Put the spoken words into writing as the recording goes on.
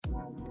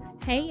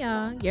Hey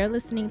y'all, you're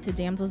listening to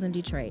Damsels in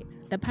Detroit,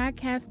 the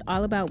podcast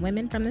all about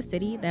women from the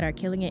city that are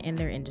killing it in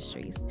their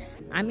industries.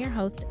 I'm your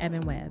host,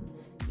 Evan Webb.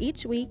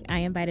 Each week, I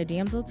invite a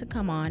damsel to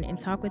come on and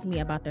talk with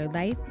me about their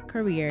life,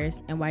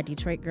 careers, and why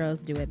Detroit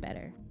girls do it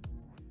better.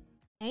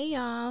 Hey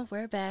y'all,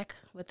 we're back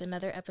with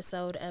another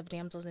episode of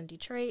Damsels in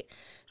Detroit.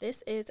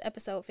 This is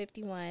episode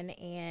 51,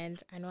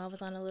 and I know I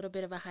was on a little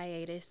bit of a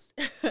hiatus.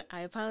 I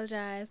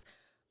apologize,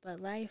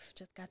 but life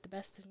just got the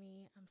best of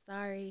me. I'm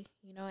sorry,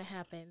 you know it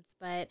happens,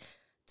 but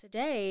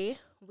today,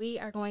 we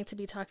are going to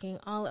be talking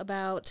all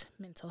about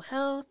mental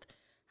health,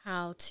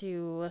 how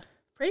to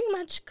pretty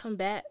much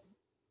combat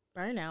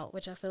burnout,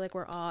 which I feel like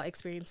we're all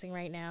experiencing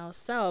right now.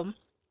 So,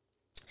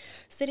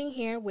 sitting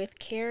here with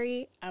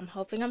Carrie, I'm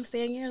hoping I'm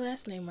saying your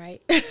last name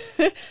right,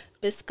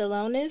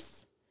 Biscalonis.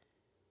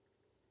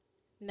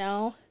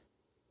 No?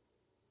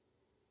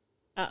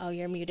 Uh-oh,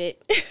 you're muted.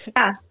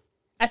 Yeah.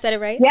 I said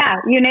it right? Yeah,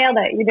 you nailed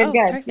it. You did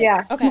good. Perfect.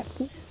 Yeah. Okay.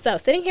 So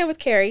sitting here with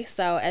Carrie.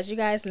 So as you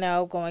guys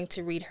know, going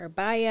to read her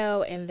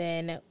bio and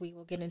then we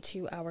will get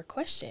into our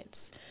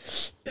questions.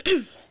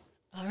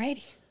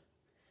 Alrighty.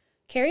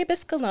 Carrie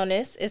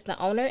Biscalonis is the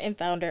owner and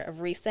founder of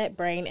Reset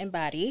Brain and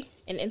Body,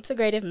 an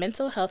integrative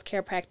mental health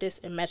care practice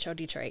in Metro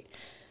Detroit.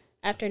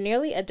 After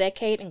nearly a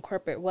decade in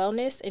corporate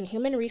wellness and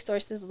human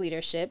resources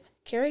leadership,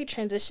 Carrie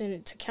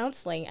transitioned to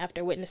counseling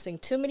after witnessing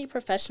too many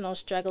professionals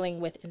struggling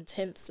with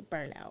intense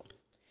burnout.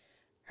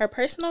 Her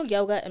personal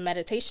yoga and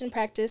meditation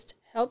practice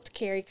helped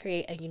Carrie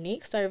create a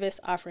unique service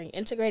offering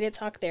integrated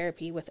talk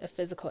therapy with a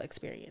physical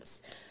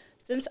experience.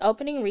 Since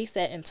opening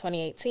Reset in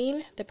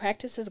 2018, the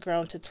practice has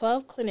grown to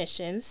 12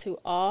 clinicians who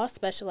all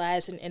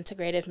specialize in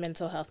integrative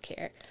mental health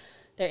care.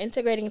 They're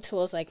integrating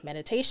tools like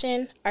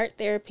meditation, art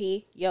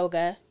therapy,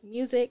 yoga,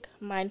 music,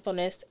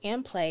 mindfulness,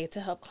 and play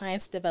to help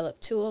clients develop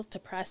tools to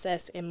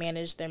process and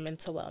manage their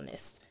mental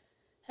wellness.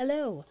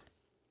 Hello.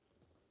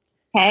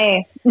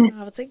 Hey.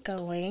 How's it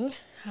going?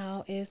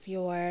 How is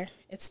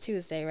it's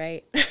Tuesday,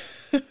 right?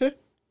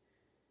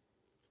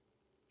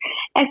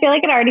 I feel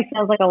like it already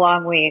feels like a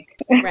long week.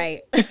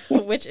 Right,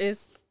 which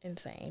is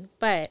insane.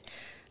 But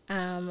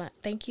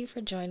thank you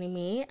for joining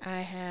me. I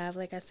have,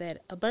 like I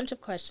said, a bunch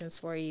of questions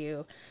for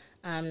you.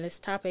 This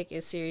topic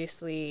is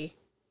seriously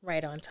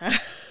right on time.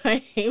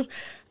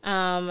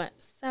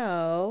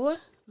 So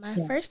my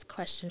first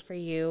question for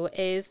you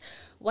is,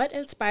 what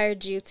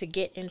inspired you to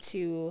get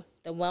into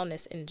the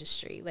wellness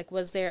industry? Like,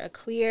 was there a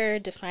clear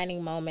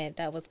defining moment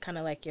that was kind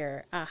of like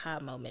your aha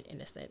moment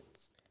in a sense?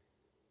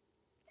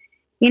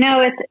 You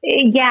know,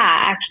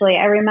 actually,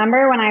 I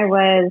remember when I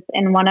was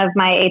in one of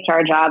my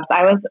HR jobs,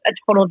 I was a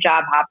total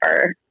job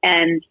hopper,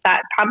 and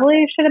that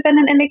probably should have been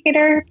an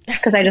indicator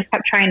because I just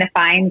kept trying to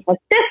find, like,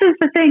 this is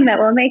the thing that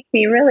will make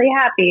me really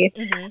happy.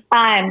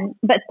 Mm-hmm.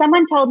 But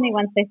someone told me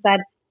once, they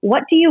said,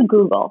 what do you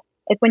Google?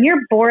 Like, when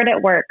you're bored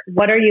at work,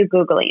 what are you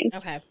Googling?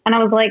 Okay. And I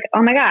was like,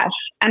 oh my gosh,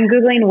 I'm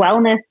Googling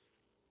wellness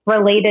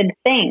related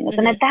things. Mm-hmm.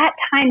 And at that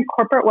time,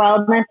 corporate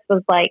wellness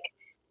was like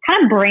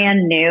kind of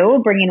brand new,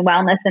 bringing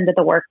wellness into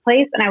the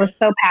workplace. And I was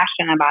so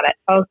passionate about it.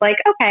 So I was like,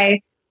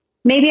 okay,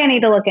 maybe I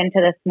need to look into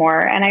this more.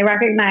 And I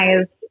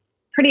recognized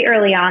pretty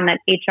early on that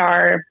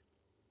HR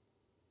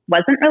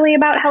wasn't really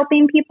about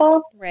helping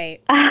people. Right.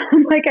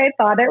 Like I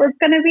thought it was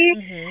going to be.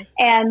 Mm-hmm.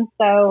 And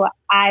so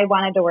I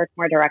wanted to work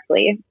more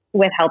directly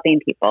with helping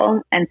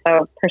people. And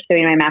so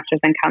pursuing my master's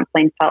in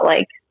counseling felt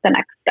like the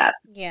next step.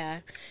 Yeah.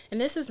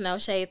 And this is no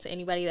shade to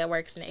anybody that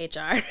works in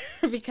HR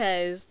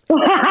because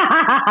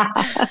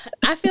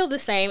I feel the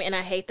same, and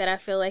I hate that I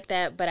feel like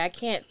that, but I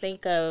can't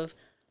think of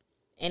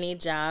any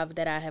job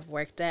that I have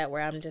worked at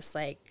where I'm just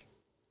like,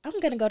 I'm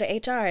going to go to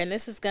HR and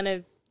this is going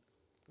to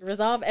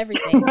resolve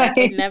everything. Right. Like,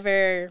 it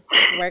never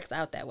works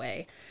out that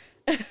way.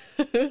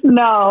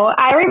 No,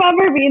 I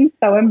remember being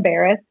so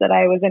embarrassed that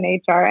I was in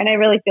HR, and I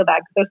really feel bad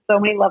because there's so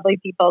many lovely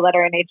people that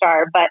are in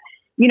HR, but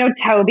you know,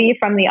 Toby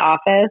from The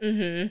Office,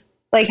 mm-hmm.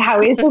 like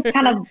how he's just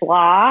kind of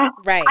blah.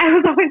 Right. I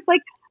was always like,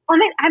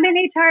 I'm in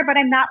HR, but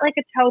I'm not like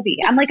a Toby.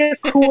 I'm like a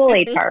cool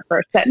HR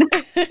person.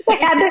 I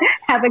had to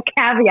have a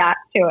caveat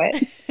to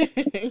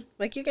it.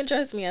 Like, you can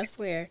trust me, I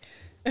swear.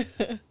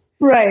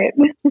 Right.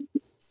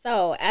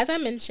 So, as I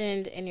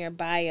mentioned in your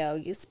bio,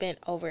 you spent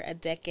over a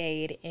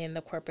decade in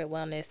the corporate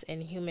wellness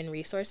and human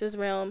resources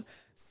realm.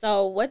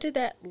 So, what did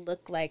that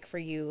look like for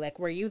you? Like,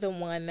 were you the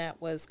one that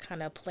was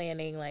kind of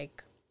planning,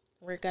 like,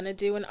 we're going to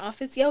do an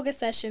office yoga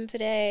session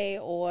today,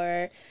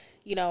 or,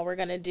 you know, we're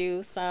going to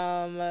do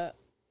some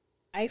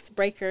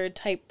icebreaker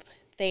type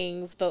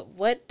things, but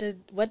what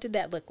did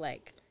that look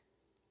like?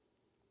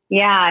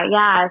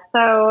 Yeah.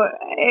 So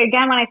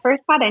again, when I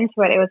first got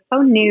into it, it was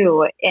so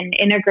new in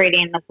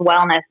integrating this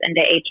wellness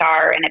into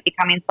HR and it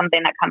becoming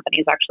something that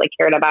companies actually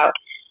cared about.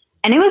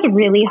 And it was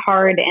really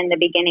hard in the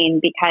beginning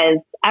because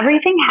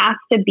everything has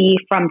to be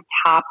from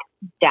top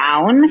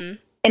down mm-hmm.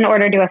 in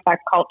order to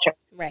affect culture.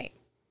 Right.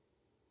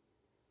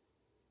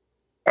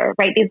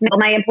 Right.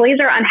 My employees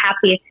are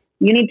unhappy.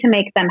 You need to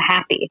make them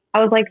happy. I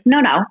was like, no,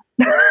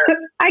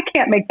 I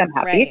can't make them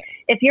happy. Right.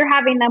 If you're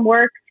having them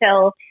work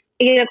till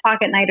 8 o'clock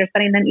at night or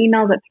sending them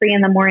emails at 3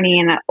 in the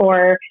morning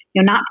or,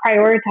 not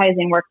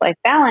prioritizing work-life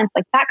balance,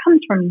 like that comes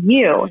from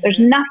you. Mm-hmm. There's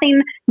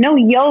nothing, no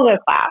yoga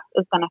class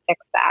is going to fix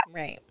that.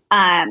 Right.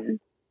 And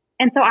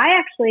so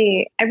I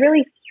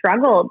really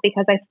struggled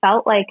because I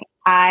felt like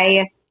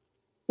I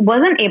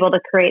wasn't able to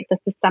create the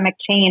systemic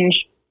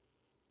change.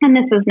 And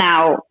this is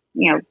now,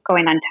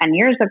 going on 10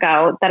 years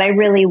ago, that I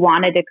really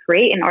wanted to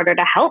create in order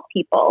to help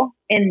people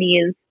in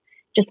these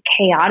just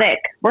chaotic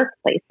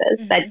workplaces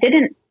mm-hmm. that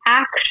didn't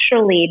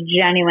actually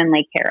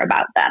genuinely care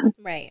about them.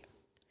 Right.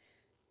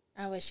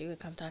 I wish you would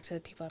come talk to the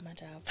people at my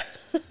job.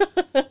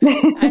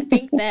 I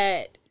think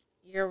that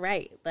you're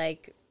right.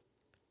 Like,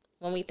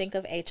 when we think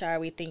of HR,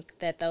 we think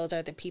that those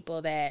are the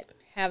people that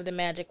have the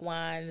magic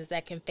wands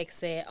that can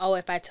fix it. Oh,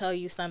 if I tell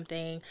you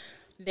something,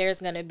 there's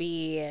going to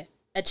be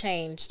a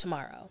change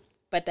tomorrow.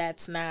 But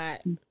that's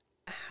not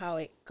how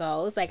it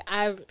goes. Like,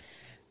 I've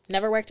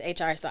never worked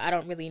HR, so I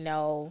don't really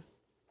know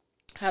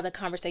how the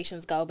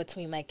conversations go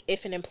between, like,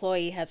 if an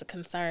employee has a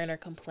concern or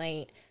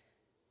complaint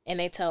and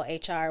they tell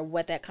HR,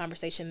 what that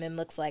conversation then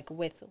looks like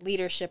with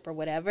leadership or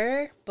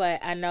whatever.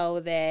 But I know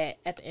that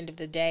at the end of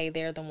the day,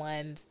 they're the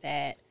ones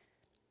that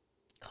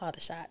call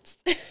the shots.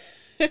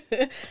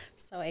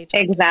 So HR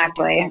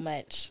exactly. can do so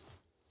much.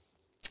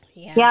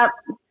 Yeah.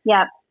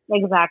 Yep,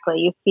 exactly.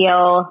 You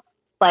feel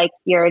like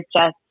you're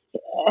just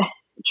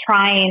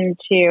trying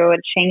to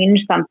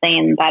change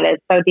something that is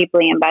so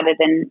deeply embedded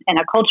in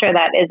a culture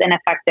that is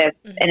ineffective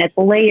mm-hmm. and it's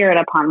layered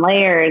upon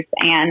layers.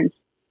 And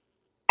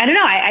I don't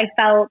know, I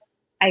felt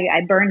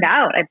I burned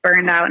out. I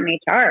burned out in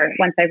HR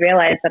once I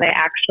realized that I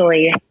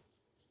actually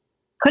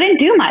couldn't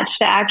do much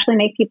to actually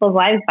make people's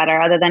lives better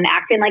other than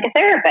acting like a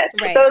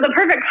therapist. Right. So the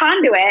perfect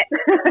conduit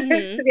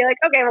mm-hmm. to be like,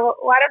 okay, well,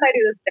 why don't I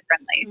do this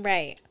differently?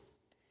 Right.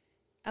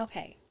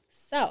 Okay.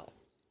 So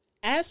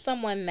as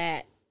someone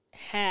that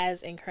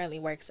has and currently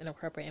works in a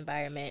corporate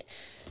environment,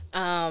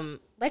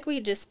 like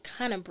we just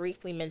kind of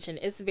briefly mentioned,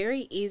 it's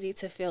very easy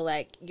to feel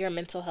like your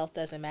mental health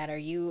doesn't matter.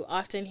 You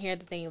often hear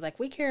the things like,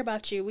 we care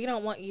about you. We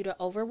don't want you to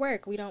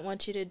overwork. We don't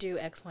want you to do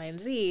X, Y, and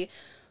Z.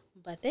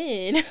 But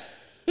then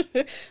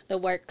the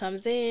work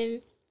comes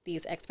in,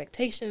 these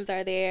expectations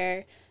are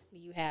there,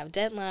 you have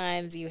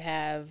deadlines, you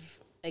have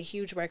a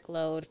huge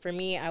workload. For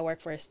me, I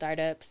work for a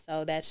startup,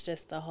 so that's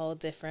just a whole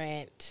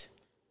different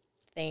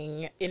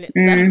thing in itself.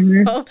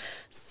 Mm-hmm.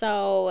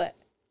 So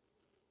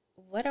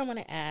what I want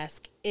to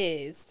ask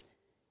is,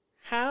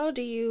 how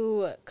do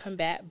you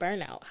combat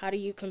burnout? How do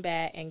you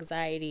combat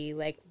anxiety?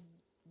 Like,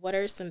 what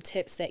are some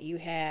tips that you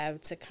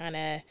have to kind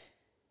of,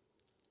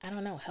 I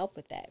don't know, help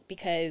with that?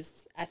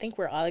 Because I think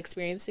we're all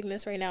experiencing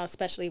this right now,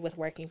 especially with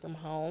working from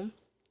home.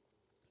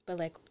 But,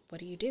 like, what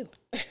do you do?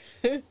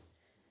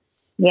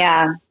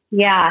 Yeah.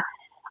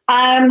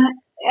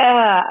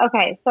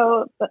 Okay.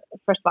 So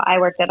first of all, I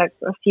worked at a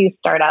few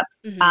startups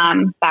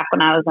mm-hmm. Back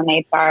when I was in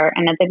HR.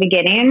 And at the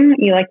beginning,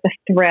 you like the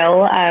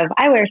thrill of,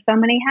 I wear so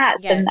many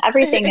hats yes. and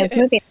everything is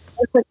moving.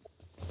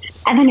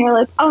 And then you're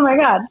like, oh my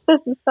God, this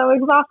is so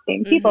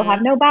exhausting. People mm-hmm.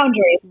 have no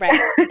boundaries.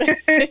 Right.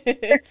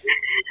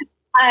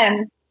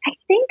 I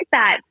think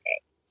that,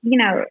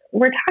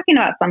 we're talking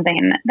about something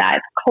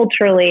that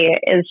culturally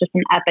is just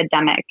an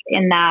epidemic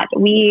in that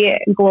we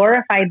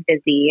glorify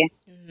busy.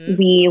 Mm-hmm.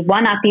 We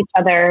one-up each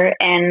other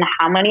in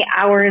how many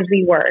hours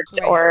we worked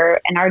right. or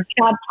in our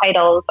job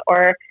titles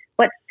or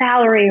what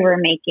salary we're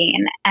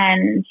making.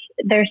 And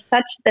there's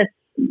such this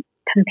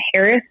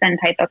comparison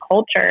type of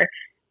culture.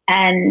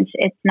 And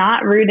it's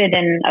not rooted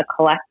in a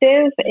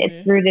collective, mm-hmm.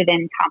 it's rooted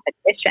in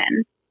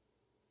competition.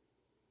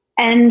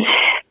 And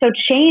so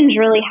change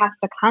really has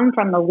to come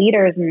from the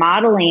leaders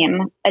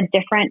modeling a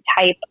different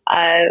type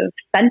of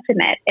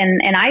sentiment.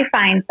 And I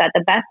find that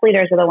the best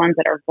leaders are the ones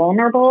that are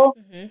vulnerable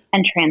mm-hmm.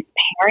 and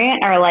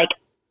transparent, are like,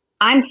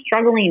 I'm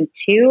struggling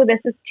too. This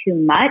is too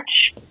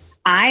much.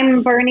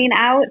 I'm burning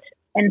out.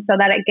 And so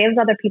that it gives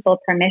other people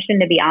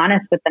permission to be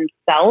honest with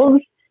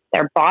themselves,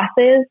 their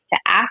bosses, to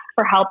ask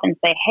for help and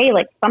say, hey,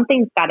 like,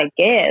 something's got to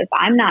give.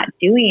 I'm not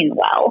doing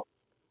well.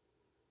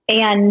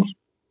 And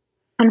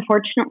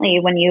unfortunately,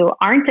 when you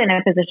aren't in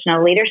a position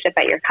of leadership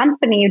at your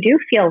company, you do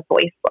feel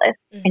voiceless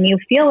mm-hmm. and you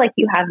feel like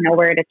you have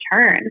nowhere to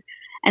turn.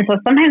 And so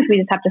sometimes we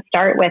just have to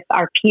start with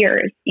our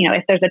peers.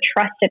 If there's a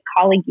trusted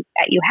colleague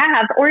that you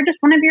have, or just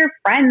one of your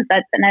friends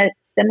that's in a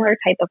similar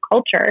type of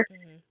culture,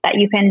 mm-hmm. that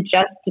you can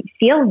just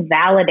feel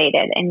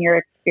validated in your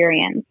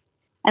experience.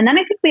 And then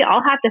I think we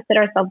all have to sit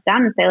ourselves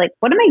down and say, like,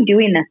 what am I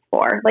doing this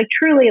for? Like,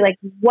 truly, like,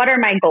 what are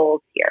my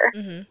goals here?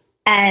 Mm-hmm.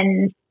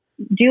 And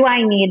do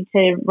I need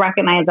to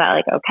recognize that,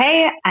 like,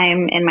 okay,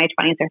 I'm in my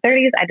 20s or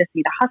 30s. I just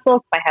need to hustle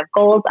because I have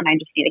goals and I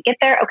just need to get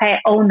there. Okay, I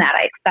own that.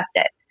 I accept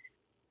it.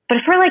 But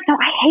if we're like, no,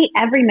 I hate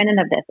every minute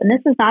of this and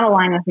this is not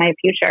aligned with my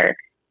future,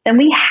 then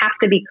we have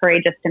to be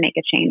courageous to make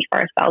a change for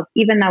ourselves,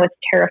 even though it's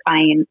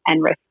terrifying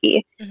and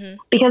risky. Mm-hmm.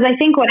 Because I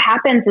think what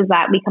happens is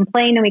that we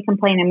complain and we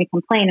complain and we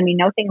complain and we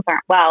know things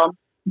aren't well,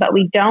 but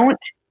we don't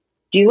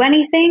do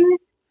anything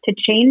to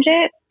change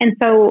it. And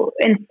so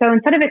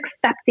instead of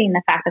accepting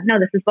the fact of, no,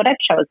 this is what I've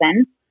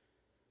chosen,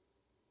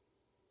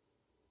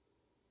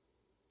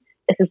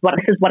 this is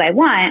what I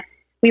want,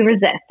 we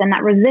resist. And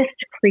that resist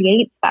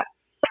creates that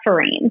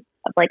suffering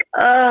of like,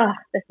 oh,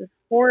 this is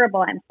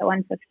horrible. I'm so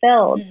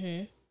unfulfilled.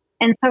 Mm-hmm.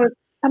 And so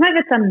some of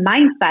it's a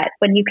mindset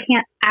when you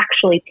can't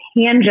actually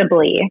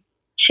tangibly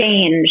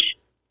change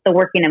the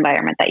working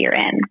environment that you're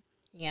in.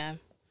 Yeah.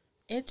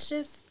 It's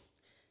just,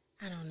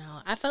 I don't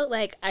know. I felt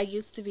like I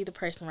used to be the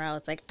person where I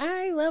was like,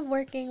 I love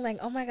working. Like,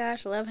 oh my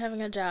gosh, I love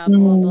having a job,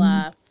 blah,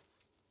 blah.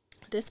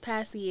 This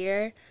past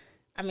year,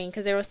 I mean,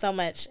 because there was so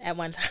much at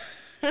one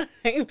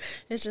time.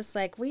 It's just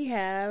like, we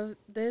have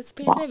this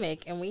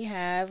pandemic and we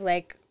have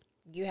like,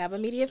 you have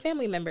immediate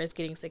family members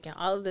getting sick and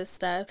all of this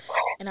stuff.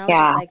 And I was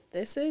just like,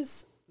 this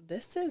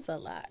is a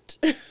lot.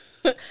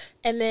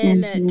 And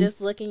then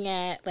just looking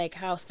at like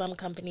how some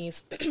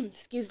companies,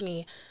 excuse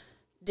me,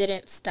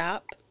 didn't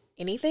stop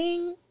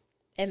anything.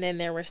 And then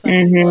there were some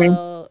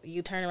people,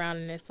 you turn around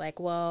and it's like,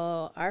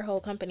 well, our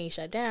whole company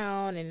shut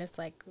down. And it's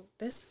like,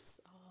 this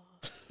is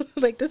all,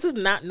 like, this is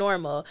not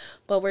normal,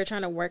 but we're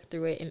trying to work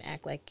through it and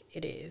act like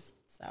it is.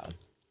 So.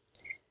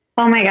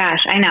 Oh my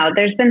gosh, I know.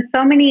 There's been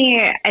so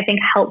many, I think,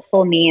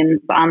 helpful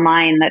memes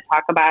online that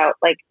talk about,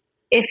 like,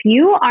 if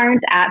you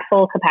aren't at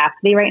full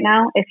capacity right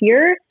now, if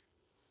you're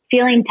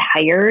feeling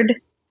tired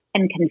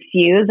and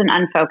confused and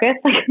unfocused,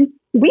 like,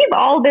 we've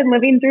all been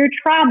living through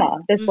trauma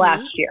this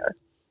last year.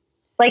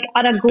 Like,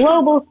 on a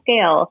global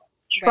scale,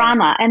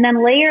 trauma. Right. And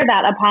then layer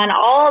that upon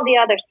all the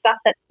other stuff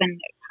that's been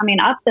coming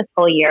up this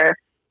whole year.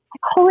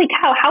 Like, holy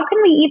cow, how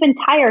can we even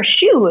tie our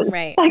shoes?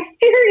 Right. Like,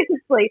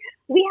 seriously,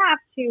 we have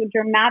to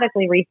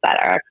dramatically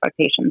reset our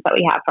expectations that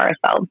we have for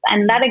ourselves.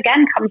 And that,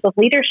 again, comes with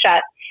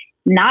leadership,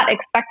 not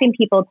expecting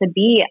people to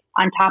be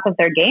on top of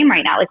their game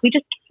right now. Like, we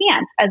just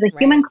can't. As a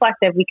human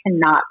collective, we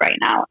cannot right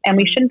now. And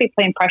we shouldn't be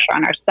putting pressure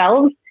on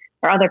ourselves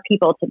or other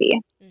people to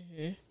be.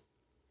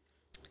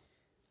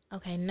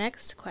 Okay,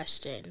 next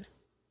question.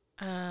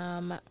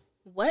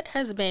 What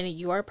has been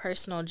your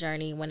personal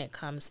journey when it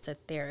comes to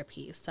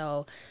therapy?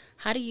 So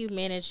how do you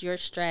manage your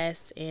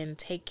stress and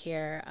take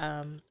care,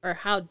 or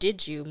how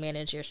did you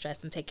manage your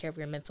stress and take care of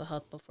your mental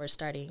health before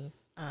starting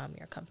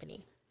your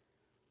company?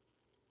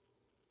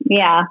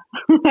 Yeah,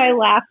 I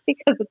laugh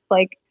because it's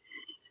like,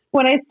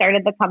 when I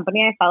started the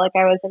company, I felt like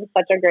I was in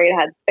such a great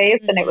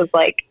headspace, and it was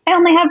like, I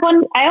only had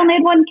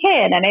one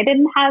kid, and I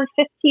didn't have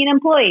 15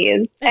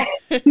 employees.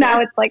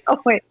 Now it's like, oh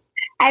wait,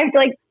 I have to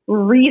like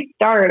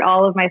restart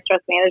all of my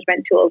stress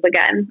management tools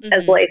again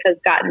as life has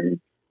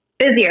gotten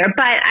busier.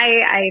 But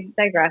I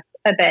digress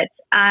a bit.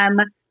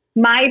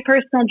 My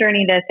personal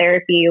journey to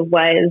therapy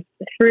was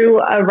through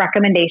a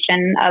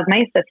recommendation of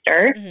my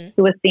sister,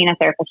 who was seeing a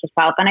therapist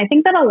herself. And I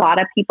think that a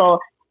lot of people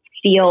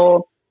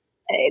feel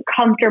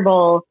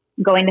comfortable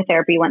going to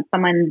therapy when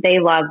someone they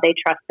love, they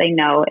trust, they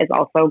know is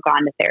also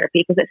gone to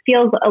therapy, because it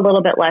feels a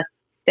little bit less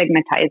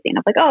stigmatizing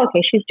of like, oh, okay,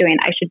 she's doing,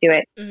 I should do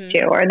it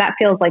too. Or that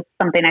feels like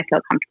something I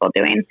feel comfortable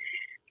doing.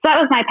 So that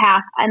was my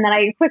path. And then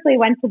I quickly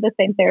went to the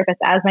same therapist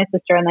as my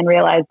sister, and then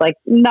realized like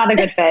not a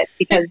good fit,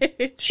 because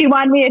she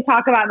wanted me to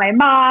talk about my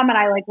mom, and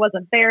I like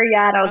wasn't there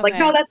yet. I was like,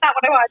 no, that's not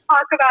what I want to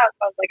talk about. So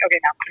I was like, okay,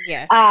 no.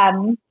 Yeah.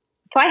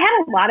 So I had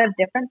a lot of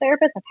different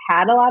therapists. I've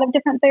had a lot of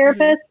different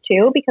therapists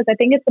too, because I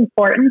think it's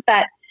important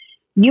that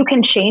you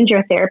can change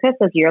your therapist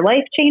as your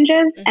life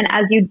changes. And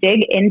as you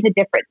dig into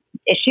different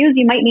issues,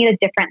 you might need a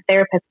different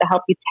therapist to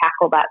help you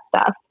tackle that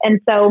stuff.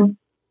 And so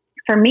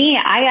for me,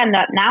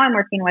 now I'm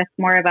working with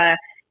more of a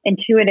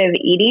intuitive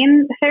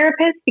eating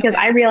therapist, because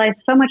I realize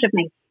so much of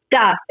my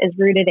stuff is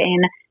rooted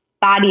in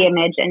body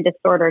image and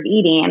disordered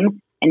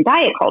eating and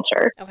diet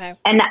culture.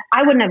 And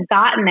I wouldn't have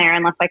gotten there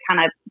unless I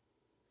kind of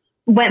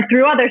went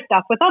through other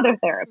stuff with other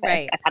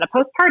therapists. I've had a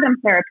postpartum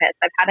therapist.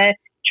 I've had a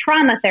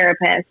trauma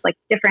therapist, like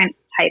different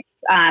types.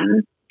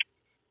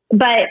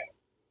 But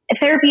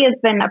therapy has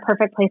been a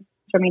perfect place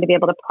for me to be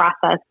able to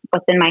process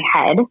what's in my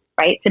head,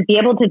 right? To be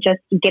able to just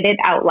get it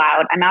out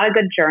loud. I'm not a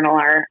good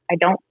journaler. I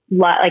don't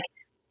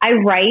I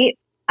write,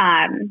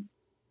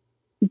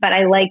 but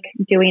I like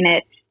doing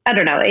it. I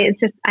don't know. It's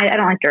just, I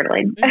don't like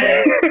journaling.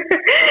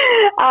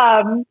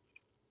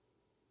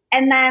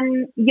 And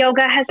then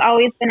yoga has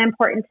always been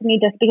important to me,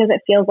 just because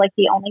it feels like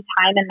the only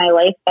time in my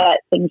life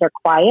that things are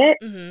quiet.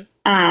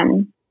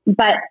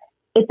 But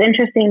it's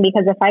interesting,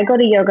 because if I go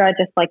to yoga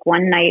just like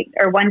one night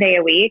or one day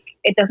a week,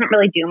 it doesn't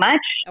really do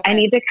much. I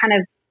need to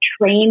kind of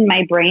train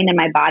my brain and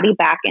my body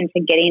back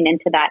into getting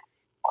into that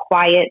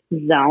quiet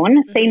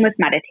zone. Same with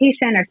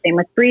meditation, or same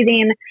with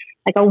breathing.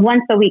 Like a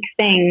once a week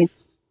thing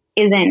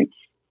isn't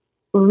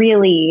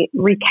really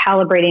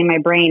recalibrating my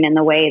brain in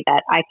the way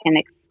that I can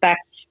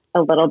expect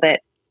a little bit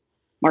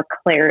more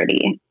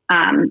clarity.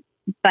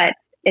 But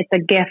it's a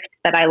gift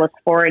that I look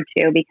forward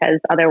to, because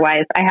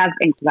otherwise I have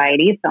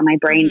anxiety. So my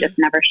brain just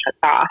never shuts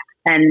off.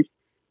 And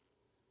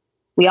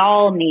we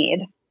all need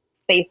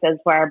spaces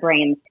where our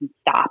brains can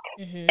stop.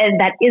 And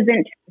that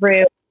isn't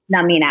through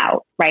numbing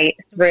out, right?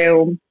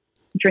 Through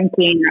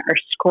drinking or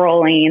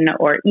scrolling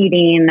or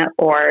eating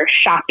or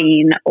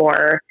shopping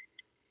or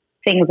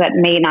things that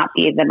may not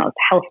be the most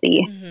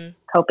healthy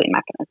coping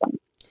mechanism.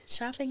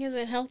 Shopping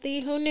isn't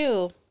healthy? Who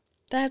knew?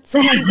 That's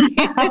crazy.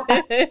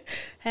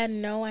 Had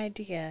no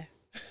idea.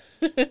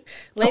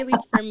 Lately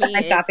for me,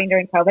 My shopping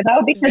during COVID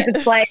though, because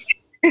it's like,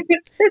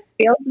 this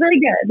feels really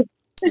good.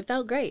 it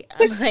felt great.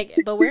 I'm like,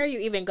 but where are you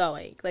even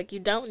going? Like, you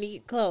don't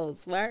need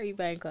clothes. Why are you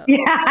buying clothes?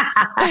 Yeah.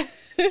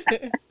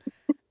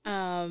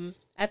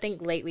 I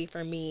think lately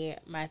for me,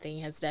 my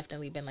thing has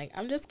definitely been like,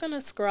 I'm just gonna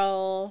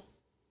scroll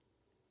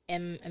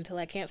and until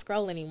I can't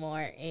scroll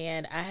anymore.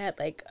 And I had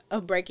like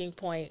a breaking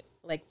point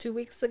like 2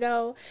 weeks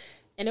ago,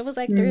 and it was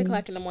like 3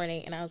 o'clock in the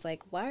morning, and I was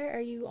like, why are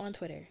you on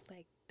Twitter?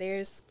 Like,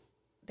 there's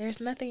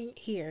nothing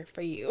here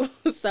for you.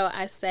 So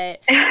I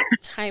set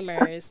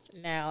timers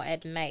now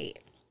at night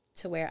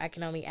to where I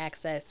can only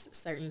access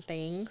certain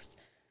things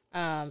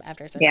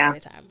after a certain period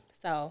of time.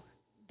 So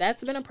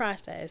that's been a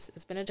process.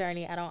 It's been a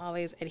journey. I don't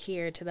always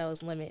adhere to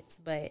those limits,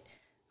 but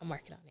I'm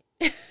working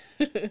on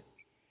it.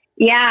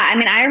 Yeah. I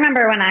mean, I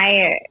remember when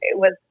I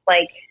was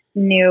like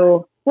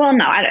new, well,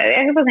 no,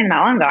 it wasn't even that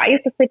long ago. I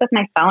used to sleep with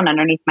my phone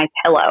underneath my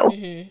pillow.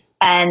 Mm-hmm.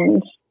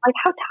 And like,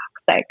 how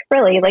toxic,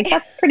 really? Like,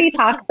 that's pretty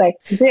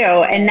toxic to do.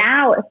 Yes. And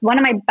now one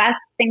of my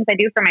best things I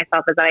do for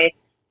myself is I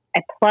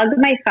plug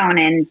my phone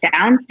in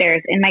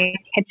downstairs in my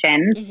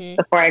kitchen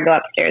before I go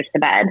upstairs to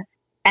bed.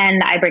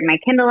 And I bring my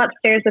Kindle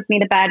upstairs with me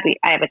to bed.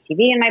 I have a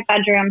TV in my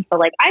bedroom. So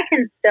like, I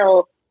can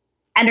still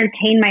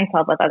entertain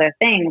myself with other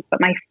things,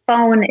 but my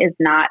phone is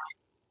not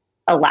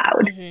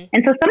allowed.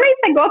 And so sometimes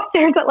I go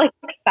upstairs at like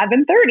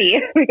 7:30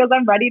 because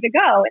I'm ready to go.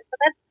 And so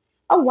that's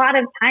a lot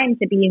of time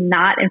to be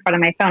not in front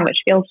of my phone, which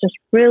feels just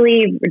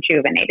really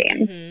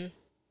rejuvenating.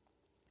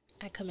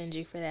 I commend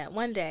you for that.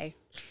 One day,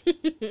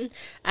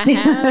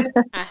 I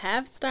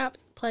have stopped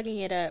plugging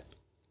it up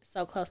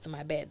so close to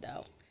my bed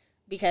though,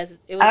 because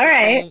it was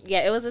same.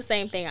 Yeah, it was the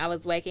same thing. I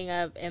was waking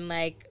up and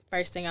like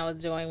first thing I was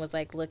doing was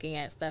like looking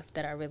at stuff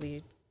that I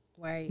really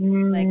like.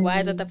 Why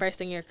is it the first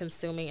thing you're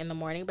consuming in the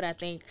morning? But I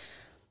think,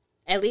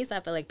 at least I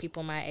feel like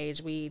people my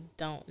age, we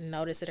don't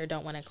notice it or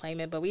don't want to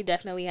claim it, but we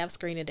definitely have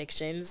screen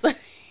addictions.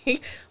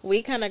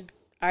 We kind of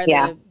are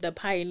the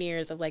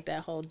pioneers of like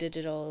that whole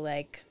digital,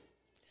 like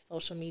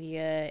social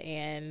media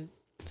and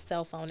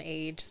cell phone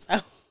age.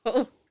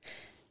 So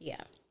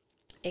yeah,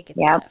 it gets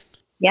tough.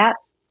 Yeah.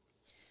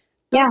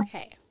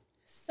 Okay.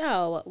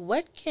 So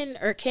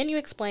can you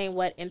explain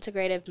what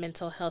integrative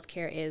mental health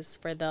care is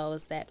for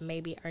those that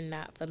maybe are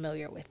not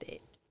familiar with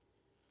it?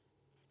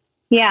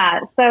 Yeah.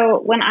 So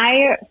when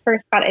I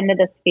first got into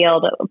this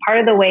field, part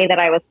of the way that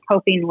I was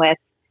coping with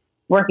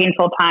working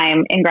full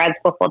time in grad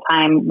school full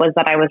time was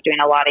that I was doing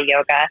a lot of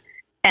yoga.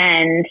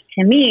 And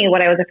to me,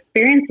 what I was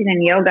experiencing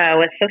in yoga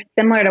was so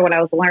similar to what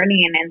I was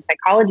learning in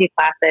psychology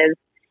classes,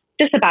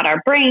 just about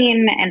our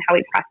brain and how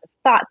we process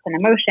thoughts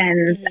and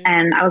emotions.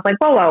 And I was like,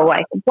 whoa,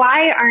 like,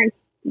 why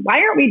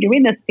aren't we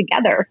doing this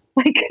together?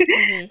 Like,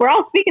 we're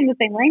all speaking the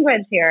same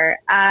language here.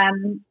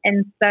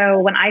 And so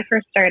when I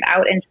first started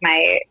out into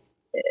my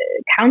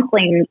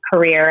counseling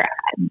career,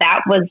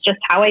 that was just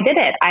how I did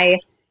it.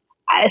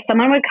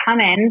 Someone would come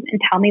in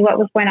and tell me what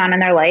was going on in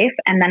their life,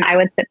 and then I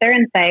would sit there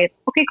and say,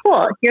 okay,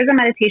 cool, here's a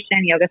meditation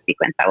and yoga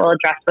sequence that will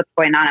address what's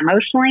going on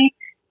emotionally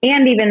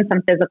and even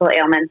some physical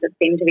ailments that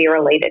seem to be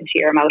related to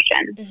your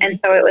emotions. And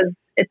so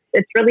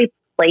it's really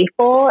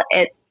playful,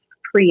 it's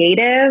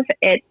creative,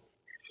 it's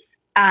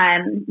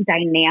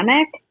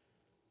dynamic,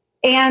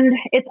 and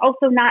it's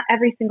also not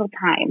every single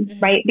time,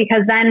 right?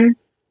 Because then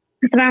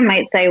someone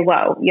might say,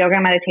 whoa, yoga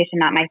and meditation,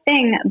 not my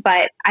thing,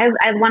 but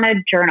I want to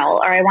journal,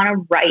 or I want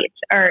to write,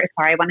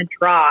 I want to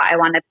draw, I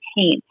want to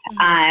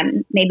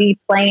paint, maybe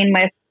playing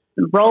with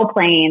role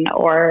playing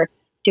or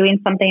doing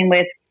something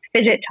with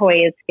fidget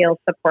toys feels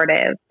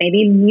supportive,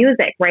 maybe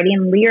music,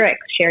 writing lyrics,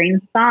 sharing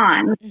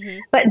songs,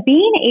 but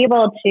being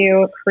able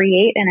to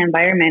create an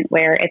environment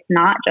where it's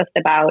not just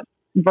about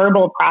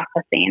verbal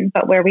processing,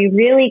 but where we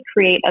really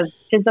create a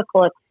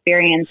physical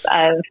experience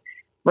of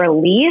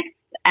release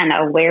and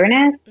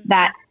awareness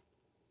that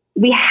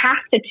we have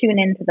to tune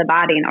into the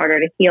body in order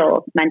to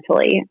heal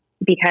mentally,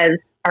 because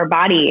our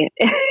body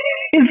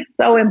is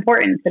so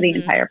important to the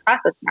entire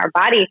process. And our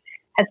body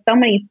has so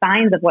many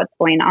signs of what's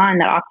going on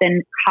that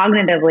often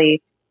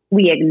cognitively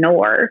we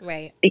ignore,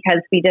 right?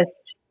 Because we just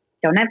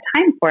don't have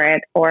time for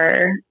it,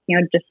 or,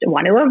 just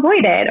want to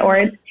avoid it, or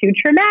it's too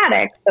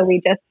traumatic. So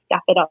we just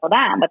stuff it all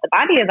down. But the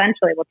body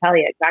eventually will tell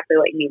you exactly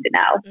what you need to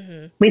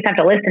know. We just have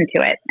to listen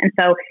to it. And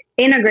so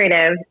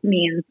integrative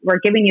means we're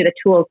giving you the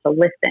tools to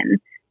listen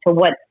to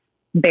what's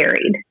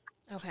buried.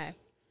 Okay.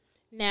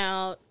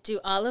 Now, do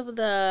all of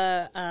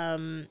the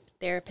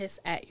therapists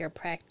at your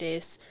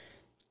practice,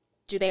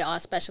 do they all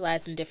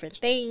specialize in different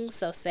things?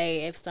 So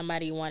say if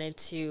somebody wanted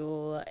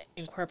to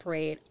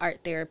incorporate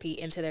art therapy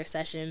into their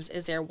sessions,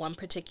 is there one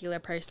particular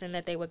person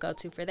that they would go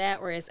to for that?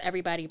 Or is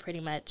everybody pretty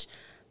much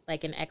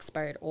like an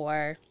expert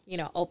or,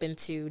 open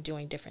to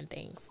doing different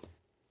things?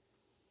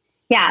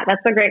 Yeah,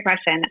 that's a great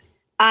question.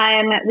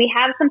 We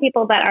have some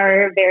people that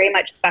are very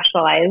much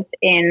specialized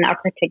in a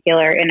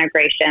particular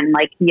integration,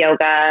 like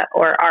yoga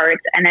or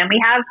art. And then we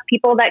have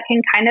people that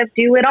can kind of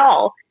do it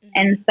all.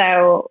 And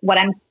so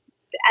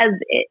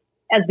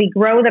as we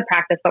grow the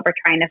practice, what we're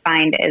trying to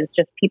find is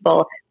just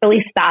people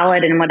really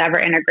solid in whatever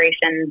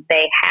integration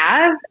they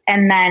have.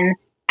 And then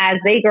as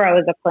they grow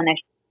as a clinician,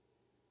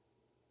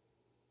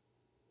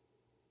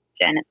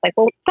 it's like,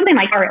 well, something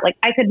like art, like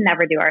I could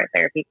never do art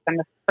therapy because I'm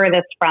the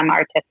furthest from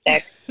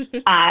artistic.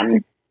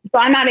 So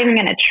I'm not even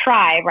going to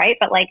try, right?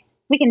 But like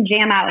we can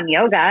jam out in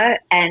yoga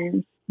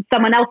and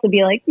someone else would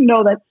be like,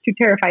 no, that's too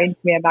terrifying to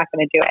me. I'm not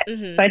going to do it.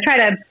 Mm-hmm. So I try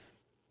to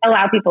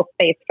allow people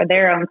space for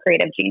their own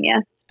creative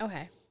genius.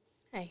 Okay.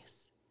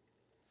 Nice.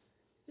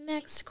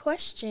 Next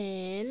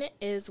question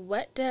is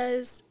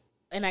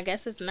and I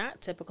guess it's not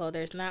typical.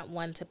 There's not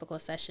one typical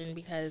session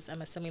because I'm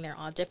assuming they're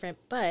all different.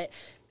 But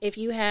if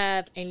you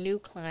have a new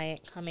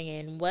client coming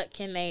in, what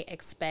can they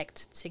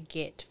expect to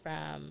get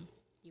from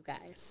you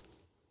guys?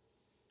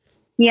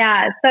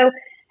 Yeah. So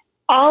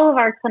all of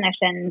our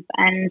clinicians,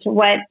 and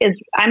what is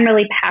I'm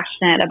really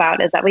passionate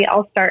about, is that we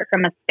all start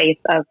from a space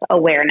of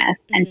awareness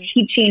and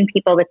teaching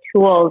people the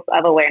tools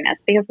of awareness,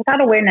 because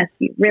without awareness,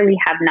 you really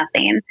have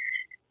nothing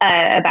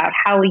about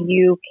how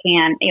you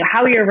can,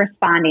 how you're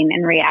responding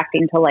and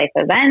reacting to life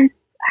events,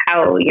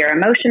 how your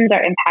emotions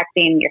are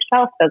impacting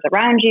yourself, those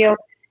around you.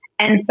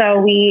 And so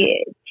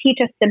we teach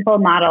a simple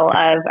model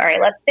of, all right,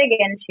 let's dig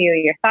into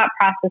your thought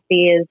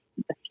processes,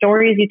 the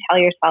stories you tell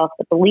yourself,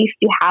 the beliefs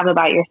you have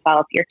about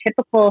yourself, your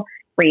typical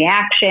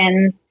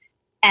reactions.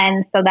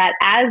 And so that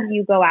as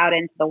you go out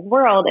into the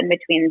world in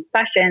between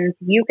sessions,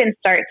 you can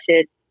start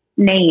to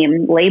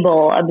name,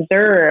 label,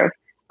 observe,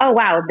 oh,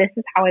 wow, this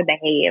is how I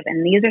behave.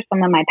 And these are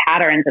some of my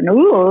patterns. And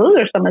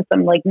those are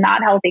some like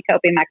not healthy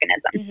coping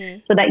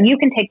mechanisms. So that you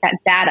can take that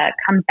data,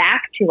 come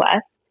back to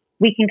us.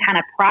 We can kind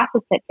of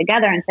process it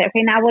together and say,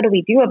 okay, now what do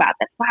we do about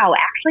this? Wow,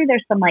 actually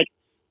there's some like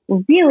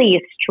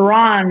really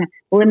strong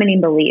limiting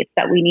beliefs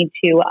that we need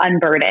to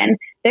unburden.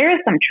 There is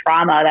some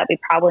trauma that we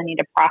probably need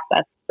to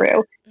process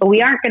through, but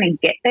we aren't going to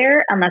get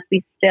there unless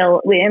we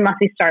start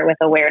with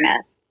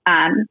awareness.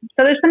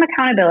 So there's some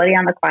accountability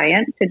on the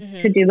client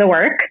to do the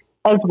work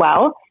as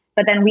well,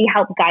 but then we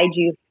help guide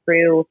you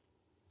through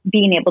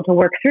being able to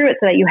work through it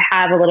so that you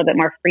have a little bit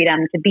more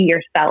freedom to be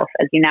yourself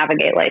as you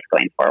navigate life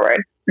going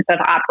forward, instead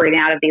of operating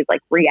out of these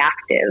like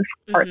reactive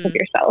parts of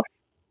yourself.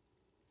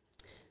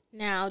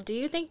 Now, do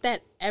you think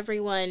that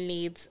everyone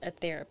needs a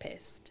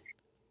therapist?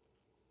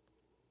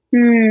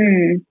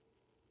 I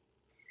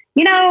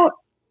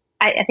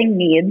think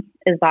needs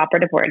is the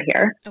operative word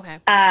here. Okay.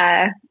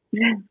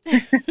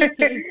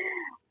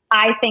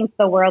 I think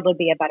the world would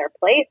be a better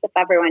place if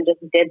everyone just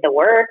did the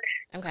work.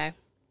 Okay.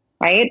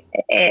 Right?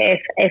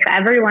 If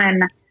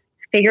everyone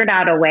figured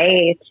out a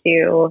way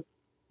to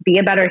be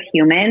a better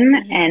human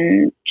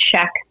and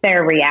check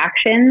their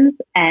reactions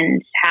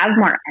and have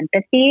more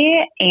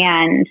empathy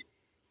and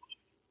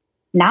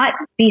not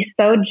be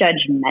so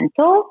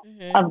judgmental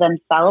of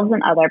themselves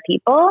and other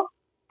people,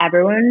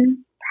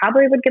 everyone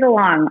probably would get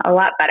along a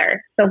lot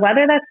better. So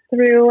whether that's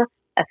through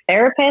a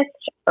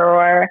therapist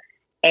or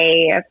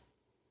a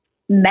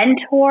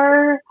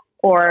mentor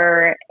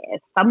or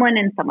someone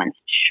in someone's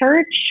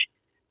church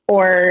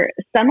or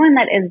someone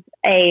that is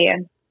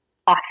a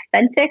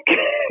authentic,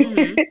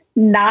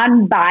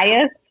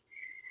 non-biased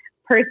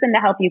person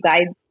to help you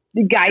guide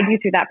you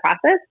through that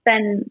process,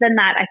 then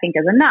that I think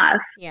is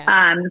enough.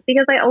 Yeah.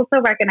 Because I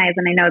also recognize,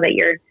 and I know that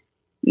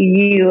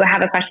you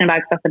have a question about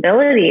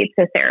accessibility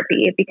to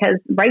therapy, because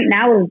right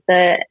now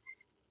the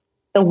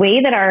way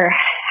that our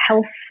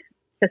health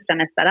system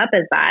is set up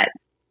is that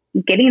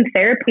getting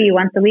therapy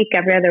once a week,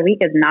 every other week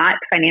is not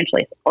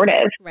financially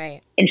supportive.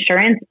 Right.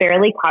 Insurance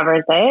barely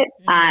covers it.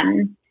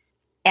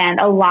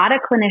 And a lot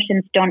of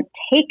clinicians don't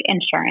take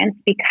insurance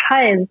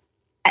because,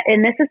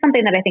 and this is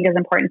something that I think is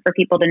important for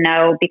people to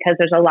know, because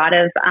there's a lot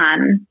of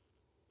sometimes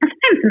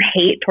some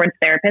hate towards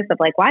therapists of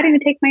like, why don't you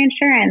take my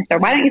insurance? Or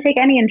why don't you take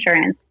any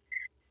insurance?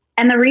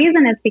 And the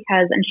reason is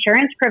because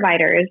insurance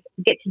providers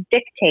get to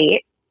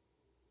dictate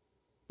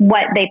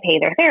what they pay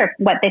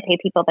what they pay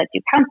people that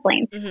do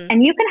counseling.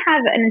 And you can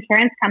have an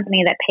insurance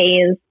company that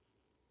pays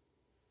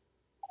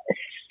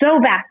so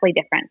vastly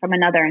different from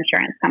another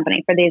insurance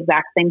company for the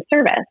exact same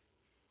service.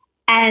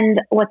 And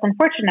what's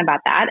unfortunate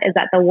about that is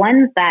that the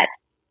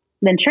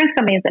insurance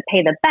companies that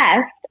pay the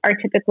best are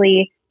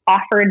typically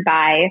offered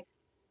by,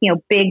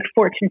 big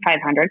Fortune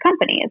 500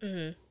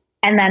 companies.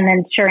 And then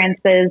the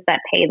insurances that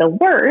pay the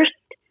worst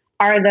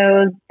are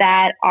those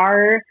that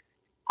are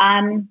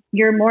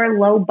your more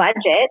low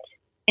budget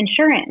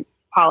insurance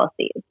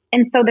policies.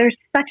 And so there's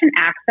such an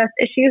access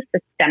issue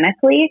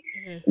systemically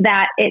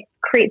that it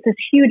creates this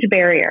huge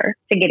barrier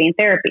to getting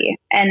therapy.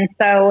 And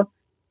so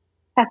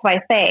that's why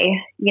I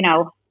say,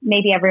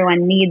 maybe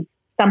everyone needs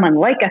someone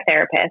like a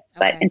therapist,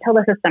 but until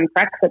the system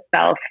corrects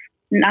itself,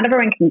 not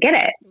everyone can get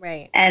it.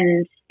 Right.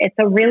 And it's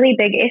a really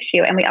big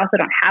issue. And we also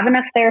don't have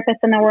enough therapists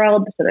in the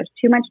world. So there's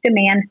too much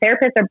demand.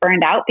 Therapists are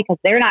burned out because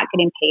they're not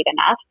getting paid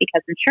enough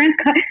because insurance,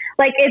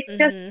 it's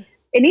just,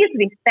 it needs to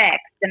be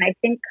fixed. And I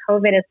think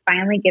COVID is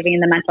finally giving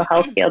the mental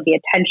health field the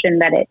attention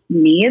that it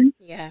needs.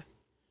 Yeah.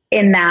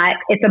 In that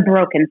it's a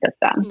broken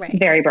system,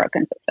 very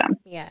broken system.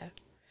 Yeah.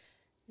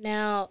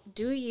 Now,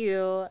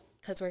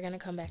 because we're going to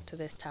come back to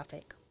this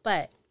topic,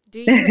 but do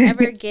you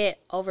ever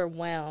get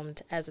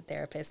overwhelmed as a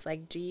therapist?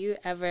 Like, do you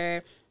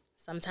ever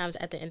sometimes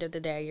at the end of the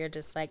day, you're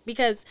just like,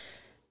 because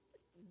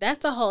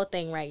that's a whole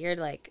thing, right? You're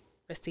like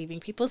receiving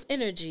people's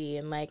energy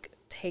and like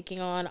taking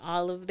on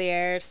all of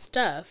their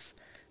stuff.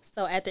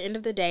 So at the end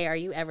of the day, are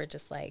you ever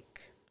just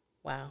like,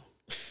 wow,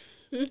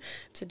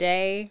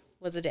 today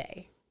was a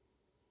day?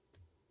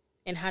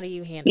 And how do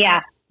you handle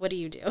it? What do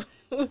you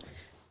do?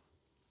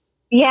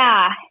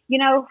 Yeah,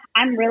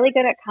 I'm really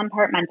good at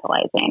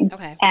compartmentalizing.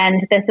 Okay.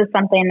 And this is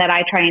something that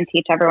I try and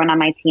teach everyone on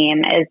my team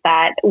is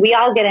that we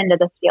all get into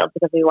this field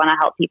because we want to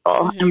help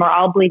people and we're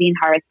all bleeding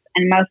hearts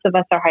and most of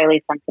us are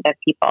highly sensitive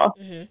people.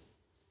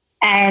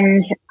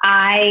 And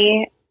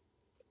I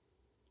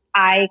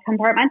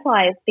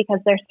compartmentalize because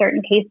there's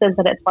certain cases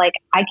that it's like,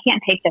 I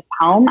can't take this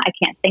home. I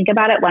can't think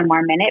about it one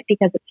more minute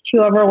because it's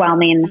too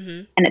overwhelming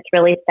and it's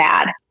really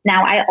sad.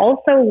 Now, I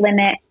also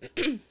limit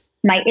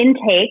my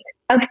intake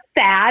of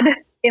sad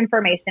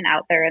information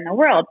out there in the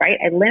world, right?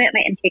 I limit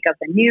my intake of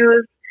the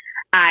news.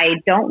 I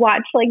don't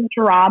watch like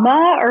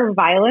drama or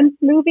violence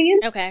movies.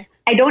 Okay.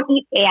 I don't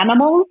eat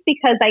animals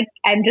because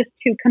I'm just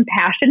too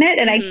compassionate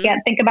and I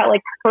can't think about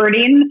like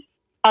hurting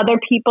other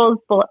people's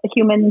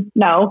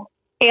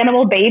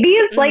animal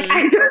babies. Like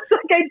I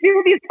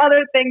do these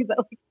other things that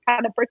like,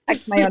 kind of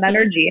protect my own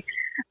energy.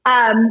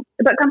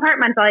 But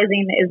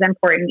compartmentalizing is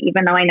important,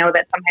 even though I know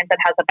that sometimes it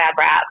has a bad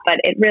rap, but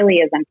it really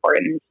is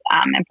important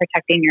in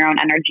protecting your own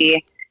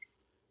energy.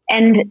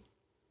 And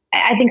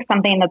I think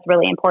something that's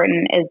really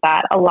important is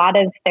that a lot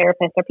of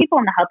therapists or people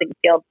in the helping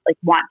field like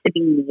want to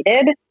be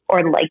needed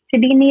or like to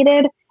be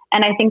needed.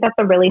 And I think that's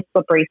a really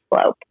slippery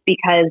slope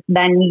because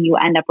then you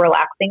end up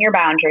relaxing your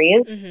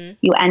boundaries.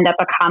 You end up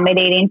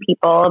accommodating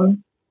people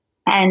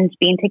and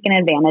being taken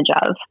advantage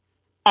of.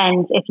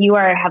 And if you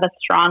have a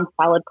strong,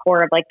 solid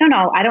core of like,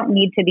 no, I don't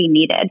need to be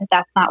needed.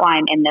 That's not why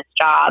I'm in this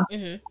job.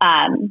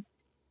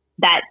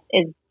 That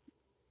is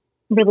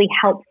really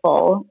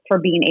helpful for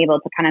being able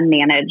to kind of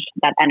manage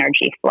that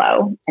energy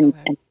flow and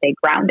stay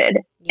grounded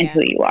in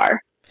who you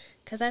are.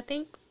 Because I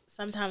think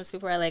sometimes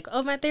people are like,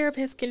 oh, my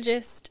therapist can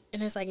just,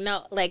 and it's like,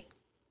 no, like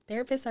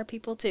therapists are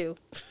people too.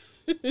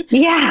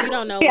 You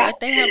don't know what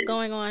they have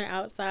going on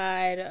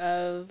outside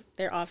of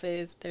their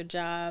office, their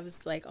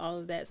jobs, like all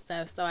of that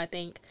stuff. So I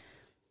think,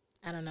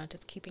 I don't know,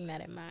 just keeping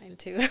that in mind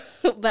too.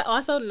 But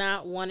also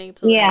not wanting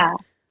to like,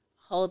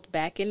 hold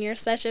back in your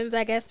sessions,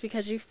 I guess,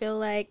 because you feel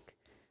like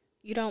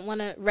you don't want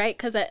to, right?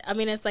 Because I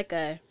mean, it's like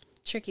a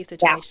tricky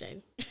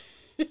situation.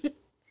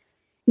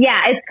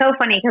 It's so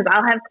funny because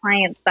I'll have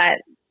clients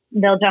that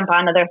they'll jump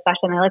onto their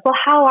session. They're like, well,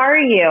 how are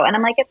you? And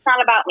I'm like, it's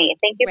not about me.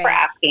 Thank you for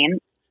asking.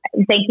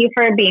 Thank you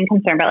for being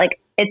concerned, but like,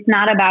 it's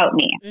not about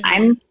me.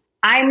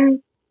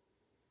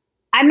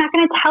 I'm not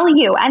going to tell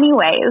you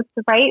anyways,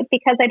 right?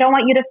 Because I don't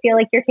want you to feel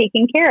like you're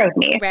taking care of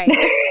me, right?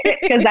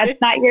 Because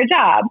that's not your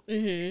job.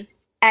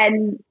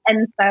 And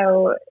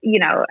so,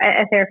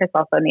 a therapist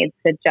also needs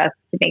to just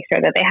make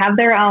sure that they have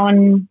their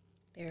own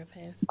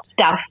therapist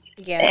stuff.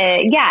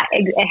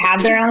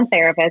 Have their own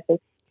therapist is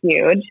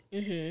huge.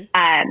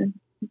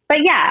 But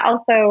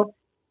also,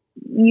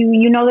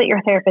 you know that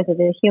your therapist is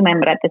a human,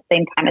 but at the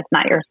same time, it's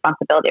not your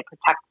responsibility to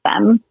protect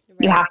them.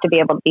 You have to be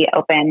able to be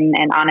open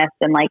and honest.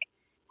 And like,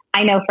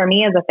 I know for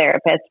me as a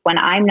therapist, when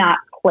I'm not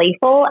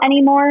playful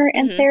anymore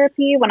in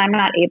therapy, when I'm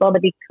not able to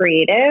be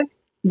creative,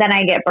 then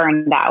I get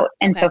burned out.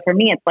 And so for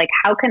me, it's like,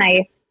 how can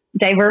I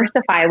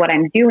diversify what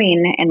I'm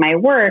doing in my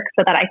work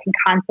so that I can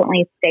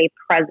constantly stay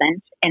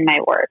present in my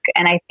work?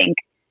 And I think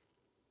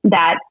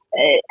that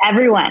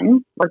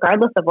everyone,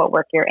 regardless of what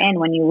work you're in,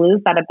 when you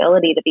lose that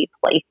ability to be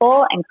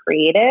playful and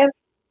creative,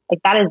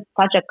 like that is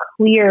such a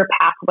clear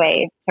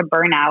pathway to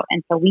burnout.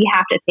 And so we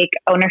have to take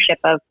ownership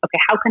of, okay,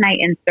 how can I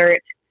insert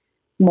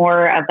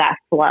more of that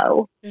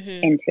flow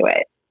into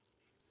it?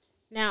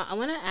 Now, I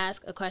want to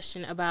ask a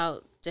question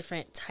about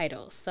different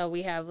titles. So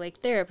we have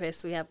like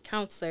therapists, we have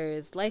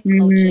counselors, life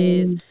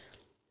coaches,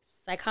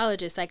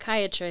 psychologists,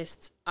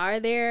 psychiatrists. Are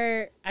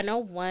there, I know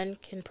one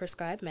can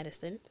prescribe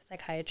medicine,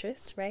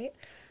 psychiatrists, right?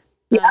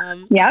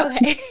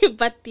 Okay.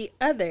 But the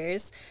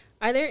others,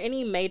 are there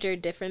any major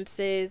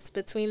differences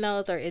between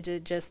those, or is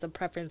it just the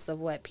preference of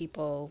what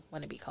people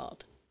want to be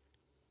called?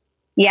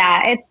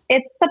 Yeah,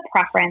 it's the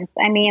preference.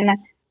 I mean,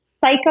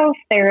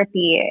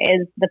 psychotherapy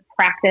is the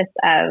practice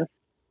of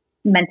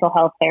mental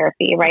health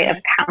therapy, right? Of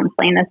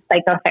counseling is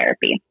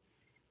psychotherapy.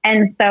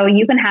 And so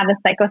you can have a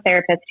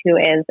psychotherapist who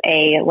is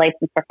a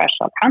licensed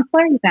professional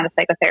counselor. You can have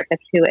a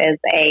psychotherapist who is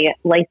a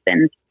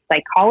licensed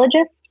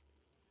psychologist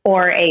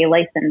or a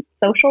licensed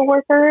social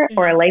worker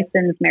or a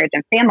licensed marriage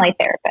and family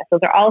therapist.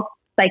 Those are all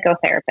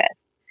psychotherapists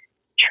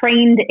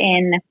trained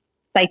in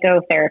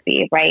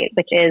psychotherapy, right?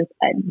 Which is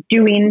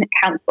doing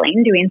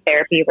counseling, doing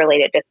therapy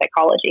related to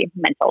psychology,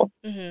 mental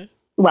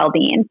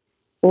well-being.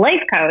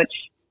 Life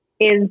coach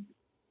is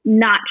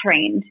not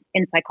trained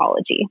in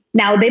psychology.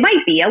 Now, they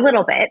might be a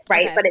little bit,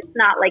 right? But it's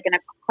not like an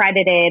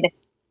accredited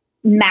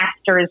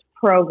master's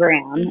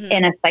program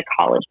in a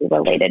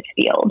psychology-related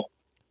field.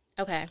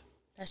 Okay.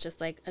 That's just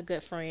like a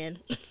good friend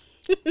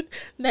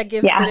that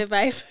gives good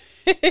advice.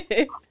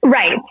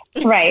 Right.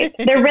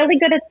 They're really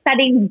good at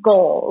setting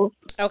goals.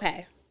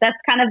 Okay. that's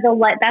kind of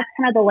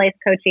the life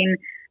coaching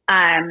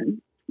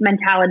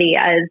mentality,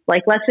 is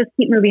like, let's just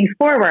keep moving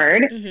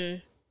forward. Mm-hmm.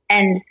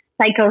 And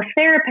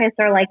psychotherapists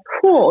are like,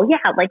 cool,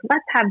 yeah, like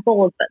let's have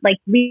goals, but like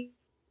we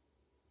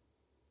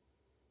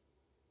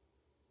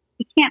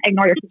can't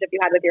ignore your relationship you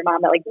had with your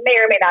mom that like may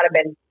or may not have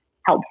been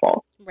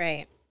helpful.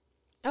 Right.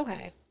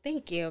 Okay.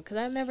 Thank you. Because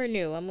I never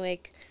knew. I'm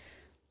like,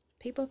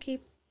 people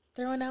keep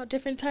throwing out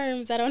different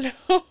terms. I don't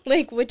know,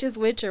 like which is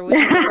which or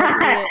which is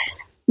appropriate.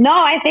 No,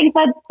 I think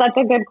that's such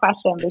a good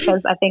question,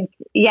 because I think,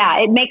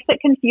 it makes it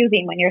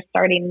confusing when you're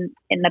starting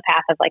in the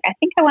path of like, I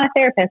think I want a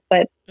therapist,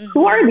 but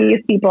who are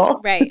these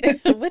people? Right.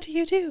 What do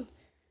you do?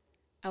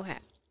 Okay.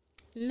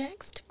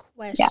 Next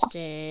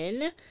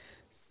question. Yeah.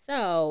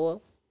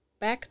 So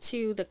back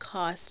to the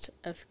cost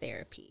of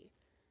therapy.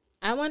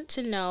 I want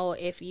to know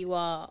if you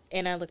all,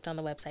 and I looked on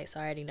the website, so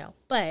I already know,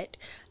 but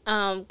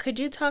could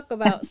you talk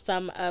about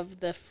some of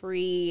the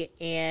free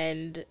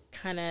and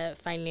kind of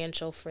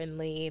financial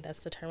friendly, that's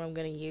the term I'm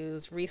going to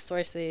use,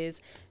 resources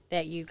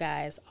that you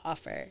guys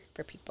offer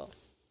for people?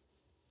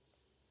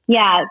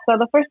 Yeah, so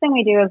the first thing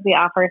we do is we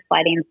offer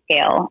sliding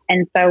scale.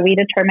 And so we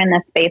determine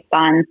this based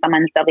on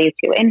someone's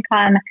W-2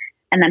 income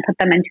and then put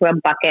them into a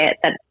bucket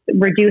that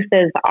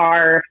reduces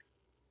our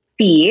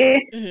fee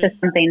to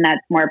something that's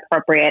more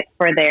appropriate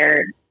for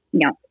their,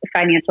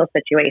 financial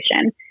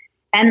situation.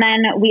 And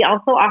then we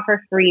also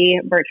offer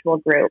free virtual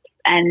groups.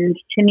 And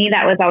to me,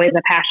 that was always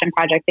a passion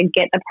project, to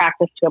get the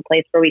practice to a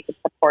place where we could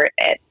support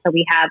it. So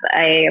we have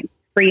a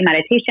free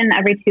meditation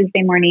every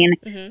Tuesday morning.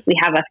 We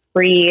have a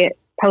free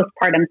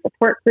postpartum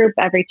support group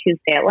every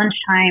Tuesday at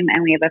lunchtime.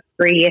 And we have a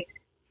free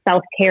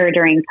self-care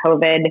during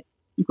COVID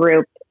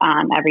group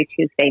every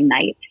Tuesday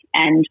night.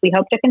 And we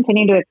hope to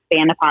continue to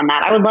expand upon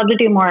that. I would love to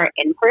do more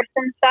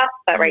in-person stuff,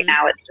 but right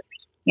now it's just,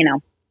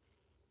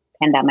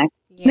 pandemic.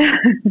 Yeah.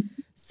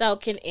 So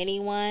can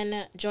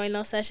anyone join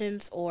those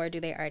sessions, or do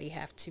they already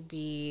have to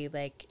be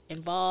like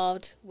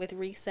involved with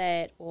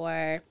Reset,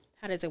 or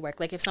how does it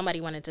work? Like if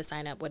somebody wanted to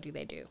sign up, what do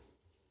they do?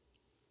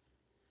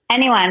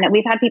 Anyone.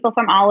 We've had people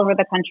from all over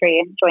the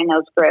country join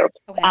those groups.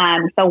 Okay.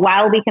 So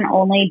while we can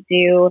only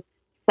do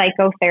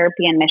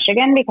psychotherapy in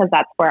Michigan, because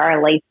that's where our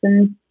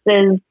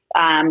licenses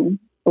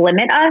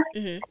limit us,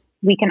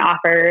 we can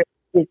offer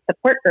these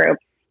support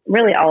groups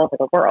really all over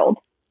the world.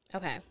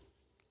 Okay.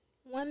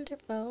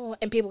 Wonderful.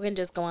 And people can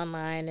just go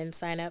online and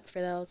sign up for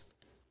those?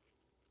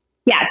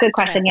 Yeah, good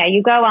question. Okay. Yeah,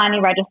 you go on,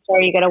 you register,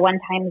 you get a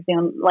one-time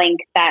Zoom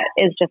link that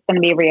is just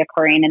going to be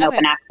reoccurring and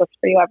open access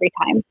for you every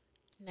time.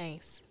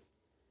 Nice.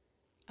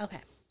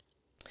 Okay.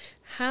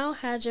 How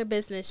has your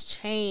business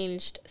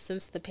changed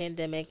since the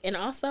pandemic? And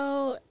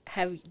also,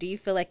 do you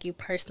feel like you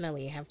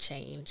personally have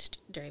changed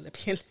during the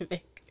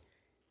pandemic?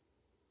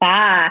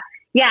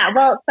 Yeah.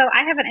 Well, so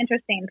I have an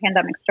interesting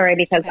pandemic story,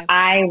 because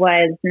I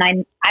was 9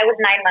 months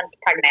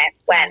pregnant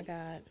when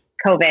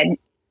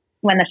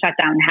the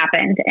shutdown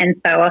happened.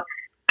 And so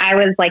I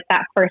was like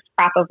that first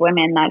crop of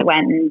women that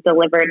went and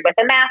delivered with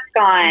a mask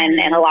on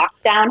in a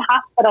lockdown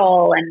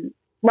hospital. And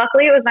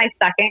luckily it was my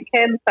second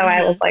kid. So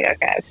I was like,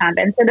 okay, I've kind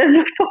of been through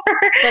this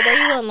before. But were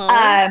you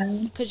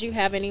alone? Could you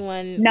have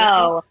anyone?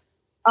 No.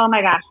 Oh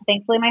my gosh.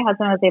 Thankfully my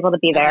husband was able to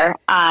be there.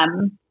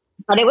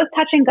 But it was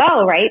touch and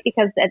go, right?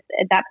 Because at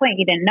that point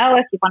you didn't know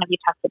if you want to be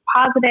tested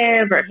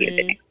positive or if you've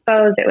been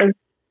exposed. It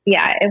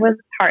was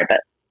hard,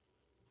 but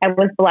I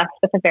was blessed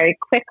with a very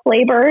quick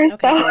labor. Okay.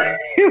 So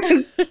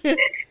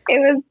it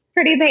was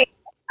pretty big.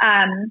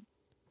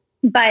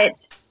 But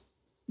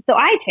so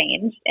I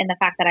changed in the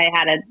fact that I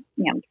had a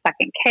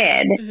second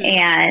kid,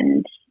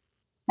 and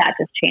that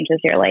just changes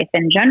your life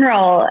in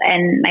general.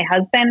 And my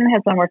husband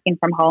has been working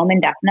from home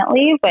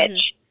indefinitely,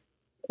 which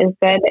is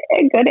good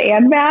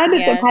and bad.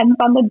 It depends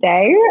on the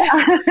day.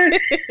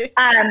 But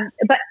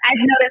I've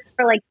noticed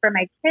for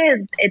my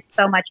kids, it's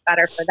so much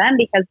better for them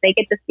because they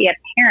get to see a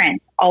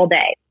parent all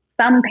day.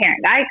 Some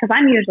parent guy, because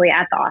I'm usually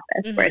at the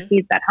office, whereas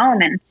he's at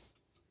home, and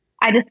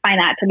I just find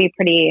that to be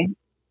pretty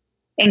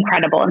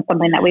incredible and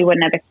something that we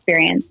wouldn't have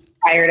experienced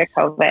prior to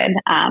COVID.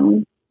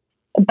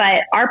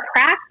 But our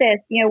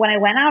practice, when I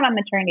went out on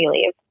maternity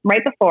leave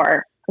right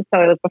before,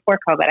 so it was before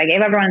COVID, I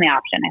gave everyone the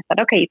option. I said,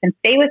 okay, you can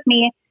stay with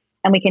me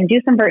and we can do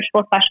some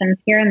virtual sessions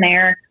here and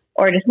there,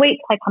 or just wait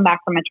till I come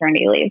back from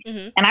maternity leave.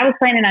 And I was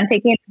planning on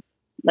taking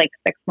 6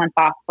 months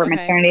off for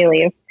maternity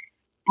leave.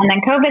 And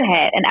then COVID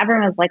hit and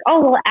everyone was like, oh,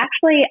 well,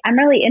 actually, I'm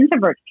really into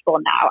virtual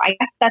now. I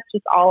guess that's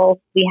just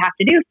all we have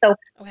to do. So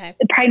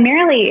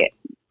primarily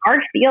our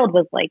field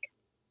was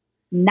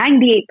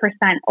 98%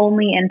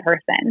 only in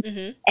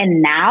person.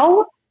 And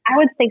now I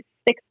would say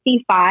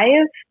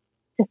 65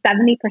 to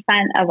 70%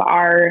 of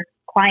our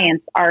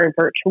clients are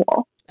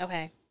virtual.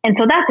 Okay. And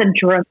so that's a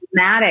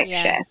dramatic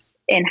shift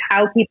in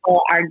how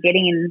people are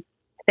getting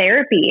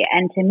therapy.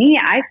 And to me,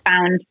 I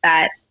found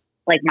that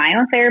my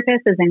own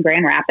therapist is in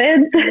Grand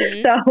Rapids.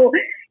 So,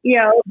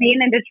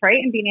 being in Detroit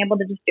and being able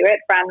to just do it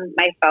from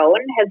my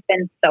phone has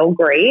been so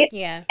great.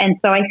 Yeah. And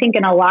so I think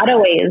in a lot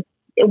of ways,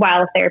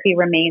 while therapy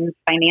remains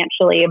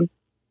financially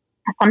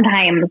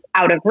sometimes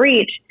out of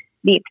reach,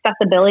 the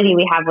accessibility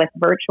we have with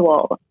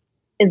virtual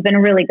has been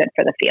really good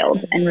for the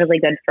field and really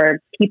good for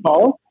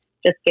people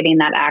just getting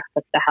that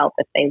access to help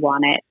if they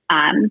want it.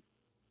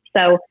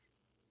 So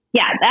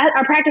yeah,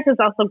 our practice has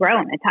also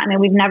grown. I mean,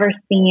 we've never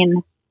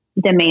seen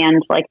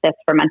demand like this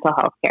for mental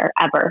health care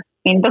ever.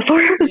 I mean,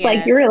 before it was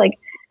like, you were like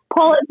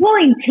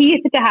pulling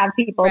teeth to have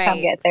people come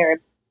get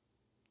therapy.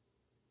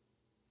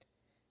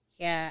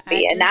 Yeah.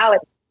 Now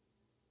it's,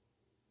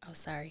 oh,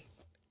 sorry.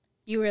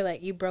 You were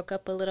like, you broke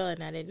up a little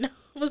and I didn't know.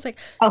 I was like,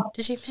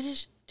 did she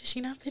finish? Did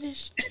she not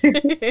finish?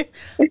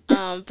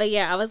 But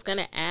yeah, I was going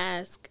to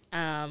ask,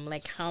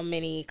 like how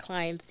many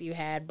clients you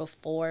had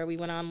before we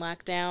went on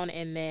lockdown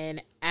and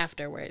then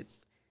afterwards,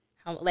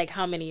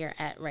 how many you're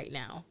at right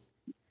now?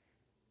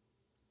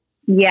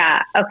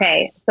 Yeah.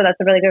 Okay. So that's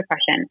a really good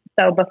question.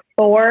 So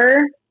before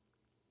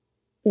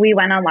we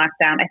went on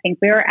lockdown, I think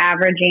we were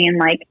averaging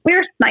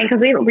because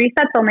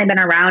Reset's only been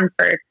around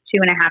for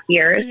 2.5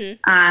 years.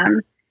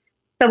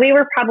 So we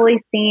were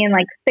probably seeing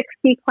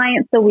 60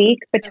 clients a week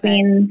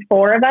between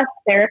 4 of us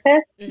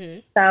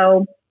therapists.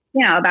 So,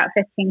 about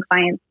 15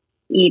 clients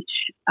each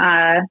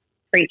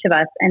for each of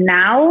us. And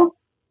now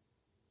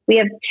we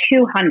have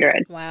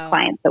 200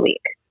 clients a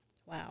week.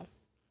 Wow.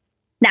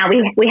 Now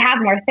we have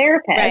more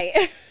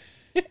therapists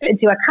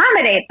to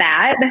accommodate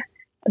that.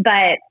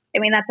 But I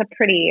mean, that's a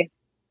pretty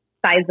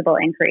sizable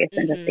increase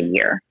in just a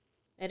year.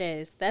 It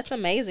is. That's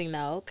amazing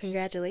though.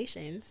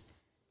 Congratulations.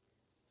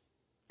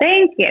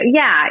 Thank you.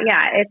 Yeah.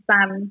 It's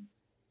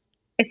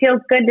it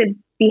feels good to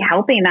be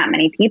helping that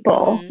many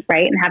people,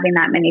 right? And having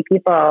that many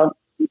people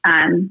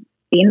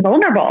being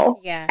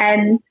vulnerable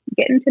and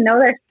getting to know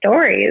their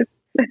stories.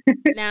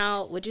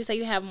 Now, would you say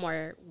you have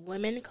more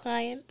women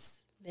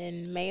clients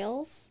than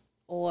males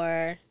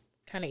or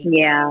kind of equal?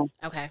 Yeah.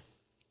 Okay.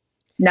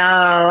 No,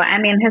 I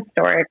mean,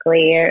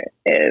 historically,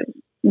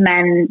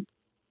 men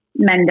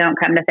don't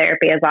come to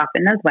therapy as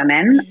often as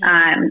women.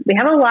 We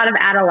have a lot of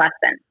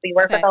adolescents. We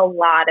work with a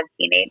lot of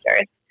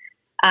teenagers,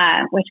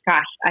 which,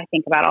 gosh, I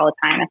think about all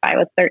the time. If I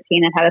was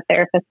 13 and had a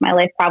therapist, my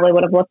life probably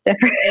would have looked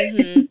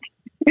different.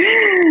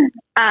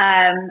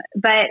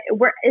 But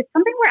it's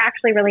something we're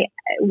actually really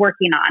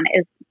working on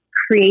is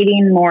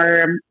creating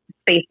more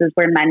spaces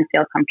where men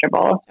feel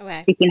comfortable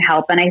seeking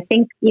help. And I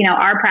think,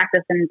 our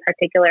practice in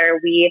particular,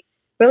 we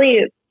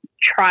really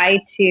try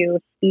to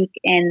speak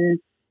in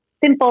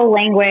simple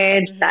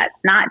language that's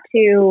not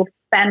too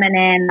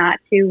feminine, not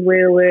too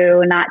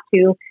woo-woo, not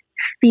too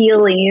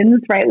feelings,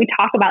 right? We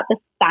talk about the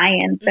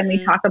science and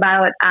we talk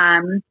about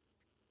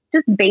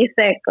just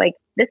basic,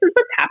 this is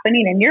what's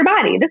happening in your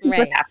body. This is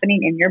what's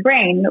happening in your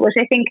brain, which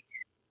I think,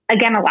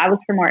 again, allows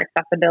for more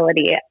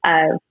accessibility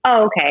of,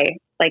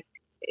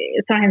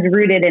 sometimes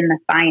rooted in the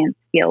science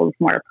feels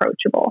more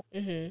approachable.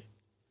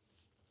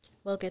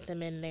 We'll get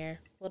them in there.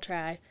 We'll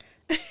try.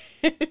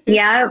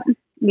 Yeah.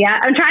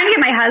 I'm trying to get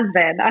my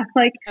husband. I'm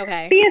like,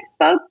 be a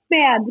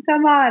spokesman.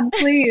 Come on,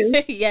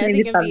 please. Yes,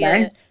 he can be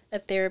a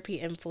therapy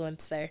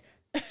influencer.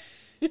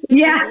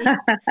 Yeah.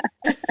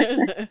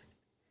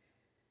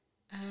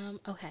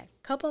 Okay,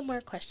 couple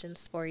more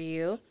questions for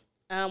you.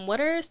 What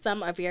are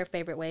some of your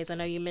favorite ways? I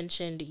know you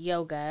mentioned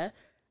yoga,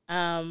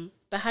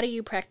 but how do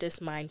you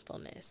practice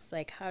mindfulness?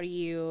 How do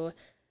you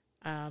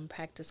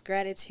practice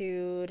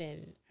gratitude?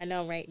 And I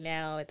know right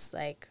now it's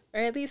or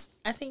at least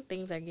I think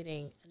things are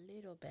getting a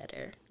little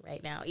better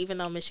right now, even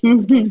though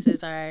Michigan's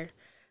cases are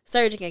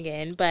surging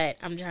again. But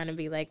I'm trying to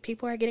be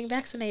people are getting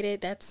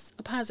vaccinated. That's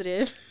a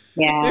positive.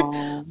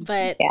 Yeah.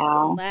 But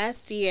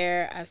last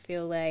year, I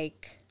feel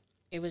like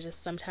it was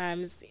just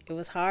sometimes it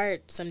was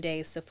hard some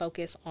days to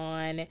focus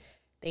on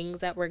things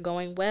that were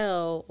going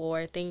well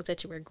or things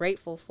that you were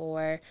grateful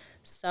for.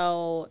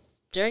 So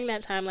during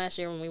that time last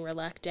year when we were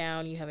locked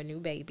down, you have a new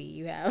baby,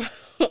 you have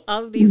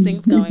all of these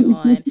things going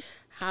on.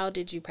 How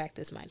did you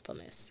practice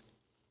mindfulness?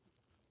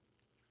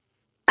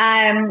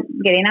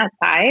 Getting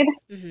outside,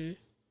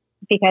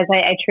 because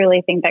I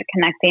truly think that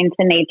connecting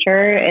to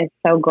nature is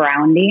so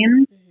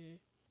grounding,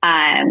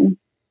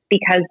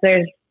 because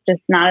there's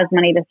just not as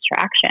many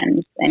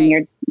distractions,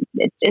 and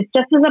it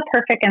just is a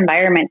perfect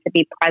environment to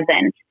be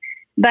present.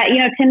 But,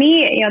 to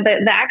me,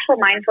 the actual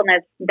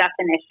mindfulness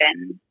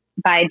definition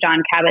by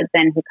Jon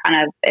Kabat-Zinn, who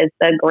kind of is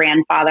the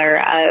grandfather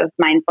of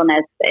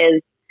mindfulness,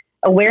 is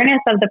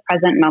awareness of the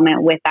present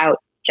moment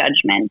without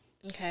judgment.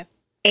 Okay.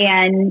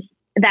 And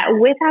that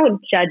without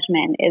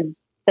judgment is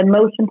the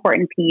most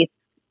important piece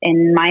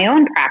in my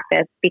own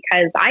practice,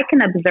 because I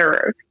can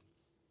observe.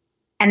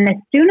 And as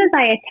soon as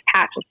I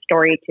attach a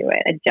story to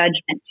it, a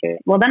judgment to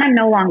it, well, then I'm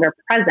no longer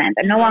present.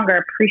 I'm no longer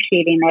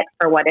appreciating it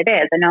for what it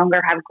is. I no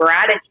longer have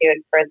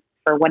gratitude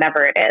for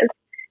whatever it is.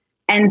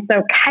 And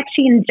so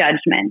catching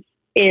judgment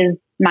is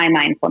my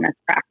mindfulness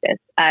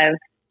practice of,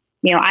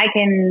 I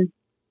can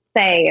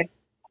say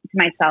to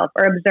myself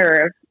or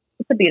observe,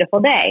 it's a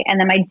beautiful day. And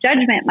then my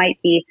judgment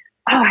might be,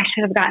 oh, I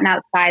should have gotten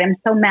outside. I'm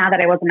so mad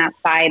that I wasn't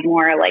outside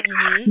more.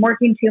 I'm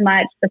working too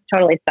much. This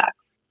totally sucks.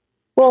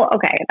 Well,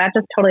 okay, that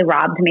just totally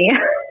robbed me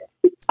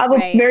of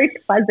a very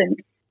pleasant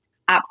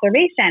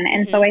observation.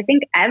 And so I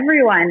think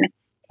everyone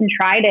can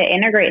try to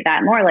integrate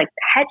that more,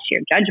 catch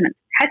your judgments,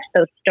 catch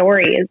those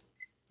stories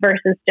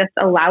versus just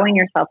allowing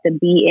yourself to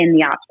be in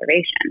the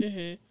observation.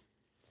 Mm-hmm.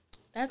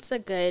 That's a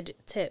good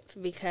tip,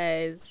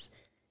 because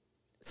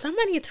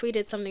somebody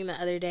tweeted something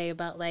the other day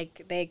about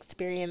like they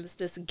experience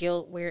this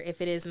guilt where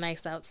if it is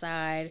nice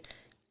outside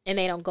and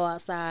they don't go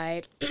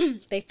outside,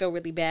 they feel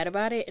really bad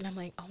about it. And I'm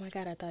like, oh my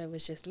God, I thought it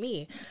was just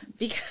me.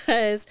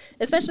 Because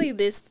especially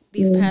these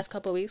past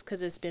couple of weeks,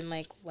 because it's been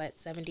like,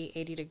 70,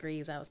 80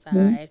 degrees outside.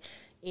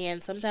 Mm-hmm.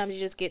 And sometimes you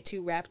just get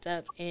too wrapped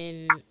up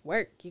in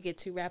work. You get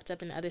too wrapped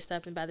up in other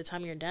stuff. And by the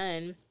time you're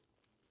done,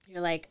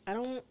 you're like, I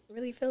don't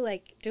really feel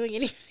like doing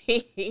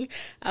anything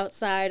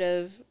outside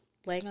of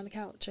laying on the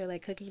couch or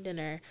like cooking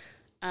dinner.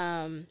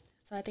 So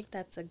I think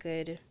that's a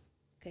good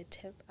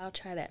tip. I'll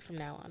try that from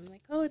now on. I'm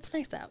like, oh, it's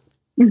nice out.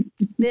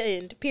 The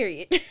end,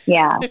 period.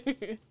 Yeah.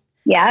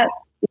 Yeah,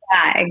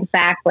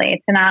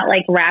 exactly. To not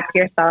like wrap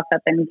yourself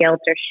up in guilt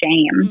or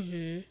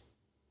shame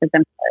is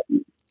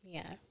important.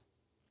 Yeah.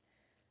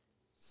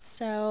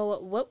 So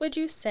what would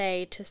you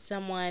say to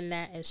someone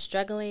that is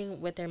struggling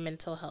with their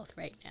mental health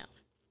right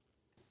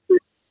now?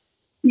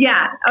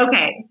 Yeah.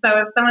 Okay. So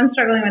if someone's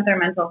struggling with their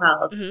mental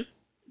health,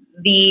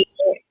 the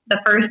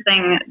first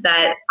thing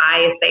that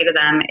I say to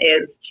them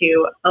is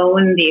to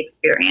own the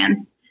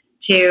experience,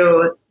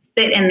 to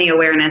sit in the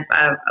awareness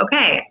of,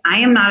 okay, I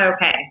am not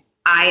okay.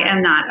 I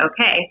am not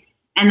okay.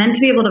 And then to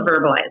be able to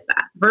verbalize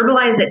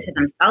it to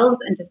themselves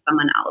and to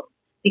someone else,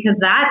 because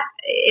that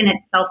in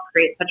itself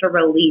creates such a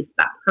release,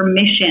 that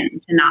permission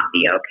to not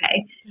be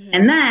okay.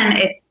 And then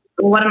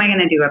what am I going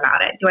to do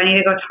about it? Do I need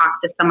to go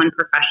talk to someone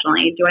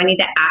professionally? Do I need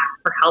to ask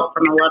for help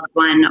from a loved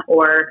one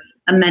or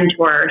a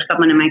mentor or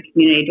someone in my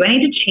community? Do I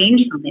need to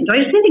change something? Do I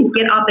just need to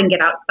get up and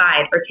get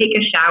outside or take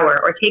a shower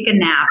or take a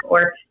nap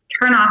or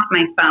turn off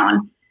my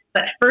phone?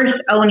 But first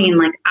owning,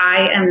 like,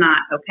 I am not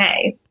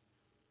okay.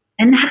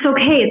 And that's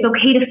okay. It's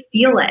okay to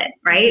feel it,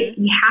 right?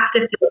 You have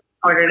to feel it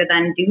in order to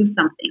then do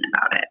something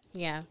about it.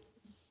 Yeah.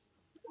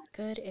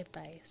 Good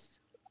advice.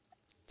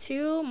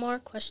 2 more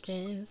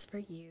questions for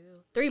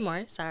you. 3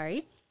 more,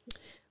 sorry.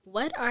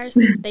 What are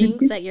some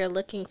things that you're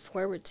looking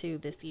forward to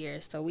this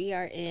year? So we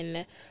are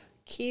in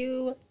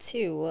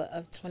Q2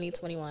 of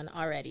 2021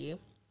 already.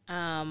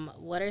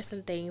 What are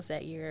some things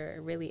that you're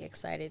really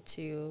excited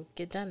to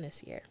get done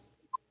this year?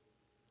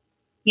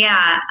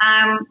 Yeah.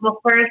 Well,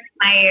 first,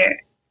 my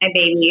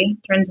baby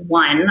turns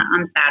 1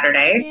 on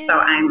Saturday, Yay. So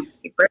I'm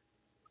super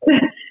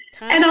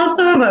and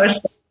also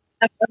emotional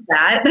about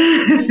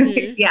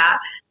that. Yeah.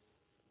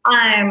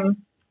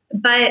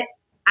 But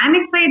I'm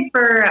excited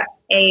for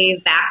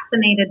a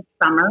vaccinated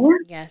summer.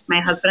 Yes. My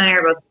husband and I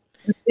are both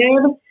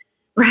vaccinated,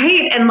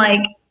 right? And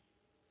like,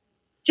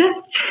 just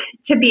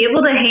to be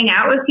able to hang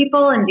out with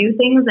people and do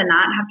things and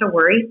not have to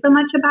worry so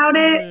much about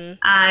it.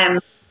 I'm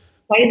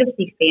excited to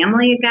see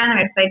family again.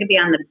 I'm excited to be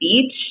on the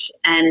beach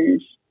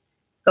and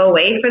go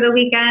away for the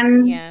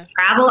weekend. Yeah.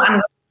 Travel. I'm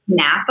going to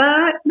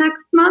Napa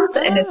next month,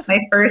 and it's my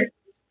first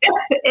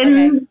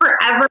in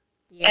forever.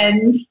 Yeah.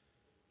 And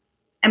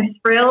I'm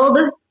thrilled.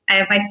 I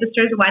have my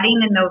sister's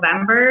wedding in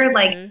November.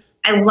 Like,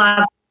 I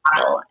love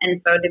travel.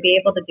 And so to be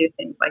able to do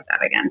things like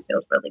that again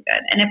feels really good.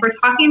 And if we're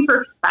talking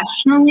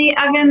professionally,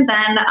 Evan,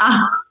 then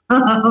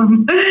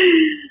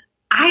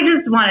I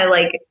just want to,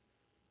 like,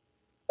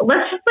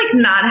 let's just, like,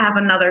 not have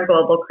another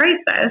global crisis.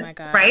 Oh my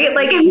God, right?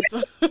 please.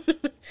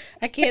 Like,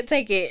 I can't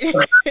take it. I just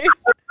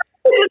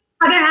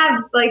want to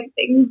have, like,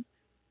 things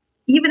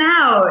even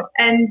out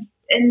and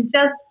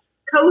just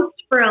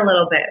coast for a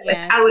little bit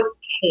without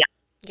chaos.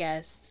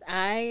 Yes,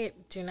 I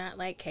do not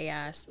like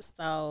chaos.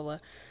 So,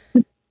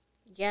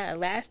 yeah,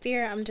 last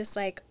year I'm just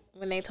like,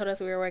 when they told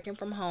us we were working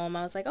from home,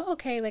 I was like, oh,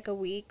 okay, like a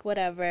week,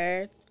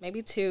 whatever,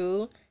 maybe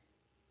 2.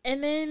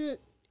 And then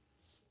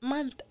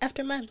month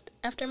after month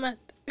after month.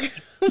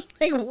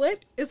 Like, what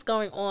is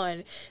going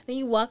on? Then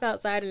you walk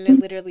outside and it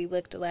literally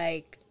looked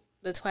like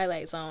the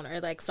Twilight Zone or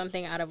like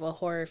something out of a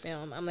horror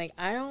film. I'm like,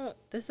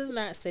 this is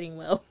not sitting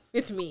well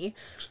with me.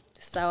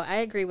 So I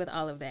agree with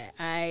all of that.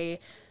 I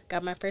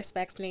got my first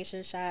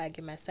vaccination shot. I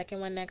get my second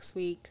one next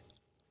week.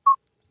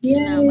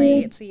 Cannot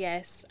wait. So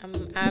yes,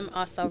 I'm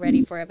also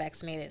ready for a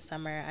vaccinated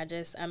summer. I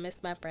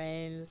miss my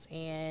friends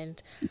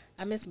and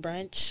I miss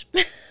brunch.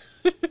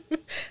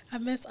 I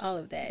miss all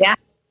of that. Yeah.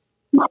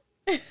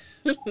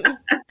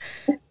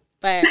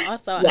 But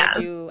also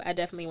I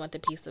definitely want the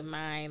peace of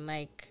mind.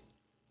 Like,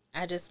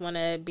 I just want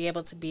to be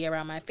able to be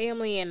around my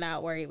family and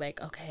not worry,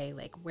 like, okay,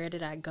 like, where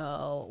did I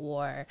go?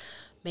 Or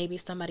maybe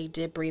somebody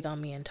did breathe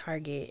on me in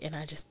Target and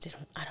I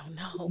don't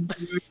know.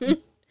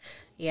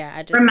 Yeah,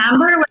 I just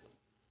remember.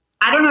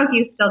 I don't know if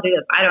you still do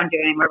this. I don't do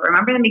it anymore. But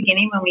remember in the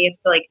beginning when we used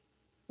to, like,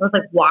 I was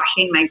like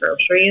washing my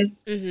groceries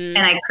and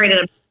I created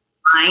a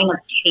line of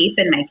tape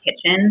in my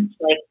kitchen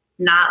to, like,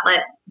 not let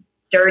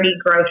dirty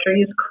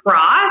groceries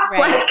cross.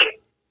 Right. Like,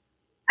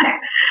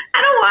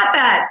 I don't want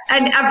that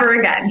ever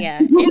again. Yeah,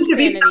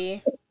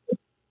 insanity.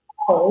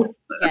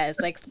 Yes,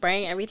 like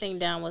spraying everything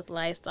down with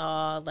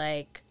Lysol.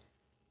 Like,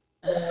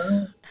 I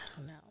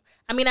don't know.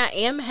 I mean, I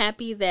am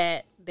happy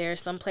that there are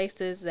some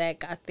places that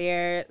got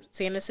their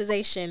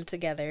sanitization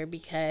together,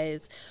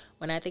 because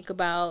when I think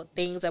about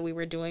things that we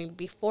were doing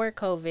before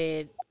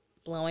COVID,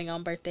 blowing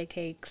on birthday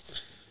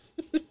cakes.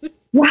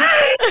 What?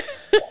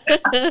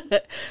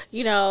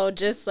 You know,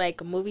 just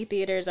like movie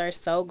theaters are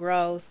so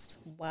gross.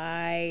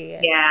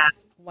 Yeah.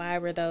 Why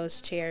were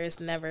those chairs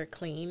never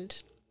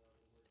cleaned?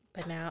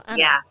 But now,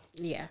 Yeah.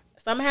 yeah.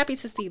 So I'm happy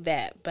to see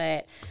that,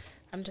 but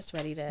I'm just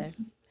ready to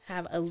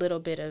have a little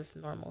bit of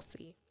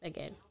normalcy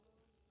again.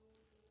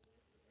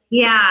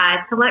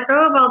 Yeah. To let go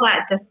of all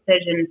that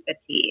decision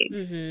fatigue,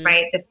 Mm-hmm.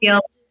 right? To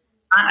feel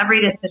not every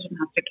decision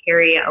has to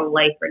carry a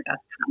life or death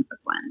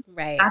consequence.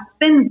 Right. That's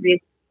been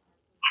really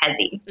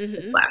heavy this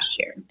Mm-hmm. last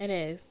year. It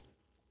is.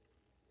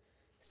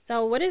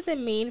 So what does it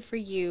mean for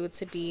you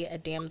to be a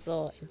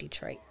damsel in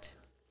Detroit?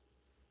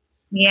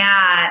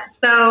 Yeah.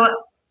 So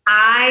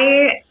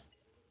I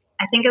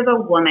think as a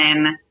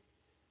woman,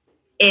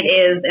 it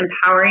is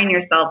empowering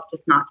yourself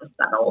just not to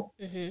settle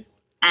Mm-hmm.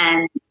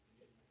 and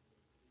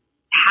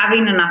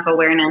having enough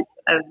awareness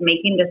of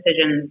making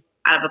decisions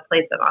out of a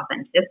place of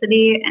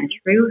authenticity and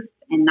truth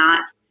and not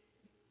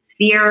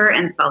fear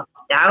and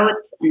self-doubt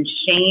and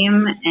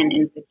shame and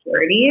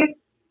insecurity,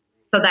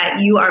 so that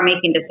you are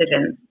making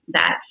decisions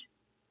that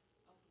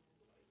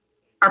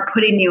are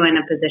putting you in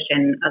a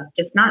position of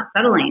just not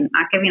settling,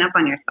 not giving up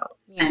on yourself.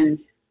 Yeah. And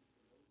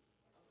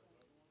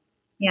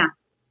yeah.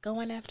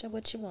 Going after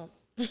what you want.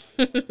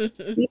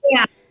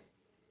 Yeah.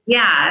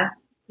 Yeah.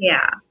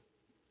 Yeah.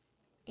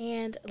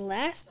 And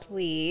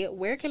lastly,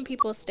 where can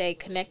people stay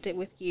connected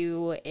with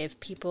you if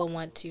people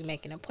want to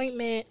make an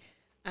appointment?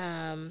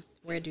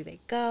 Where do they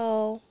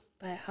go?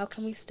 But how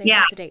can we stay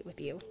up to date with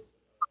you?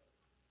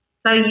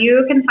 So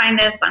you can find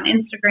us on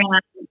Instagram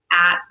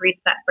at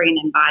Reset Brain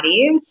and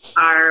Body.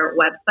 Our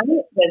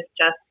website was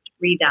just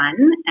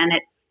redone, and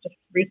it's just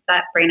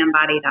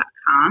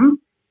resetbrainandbody.com.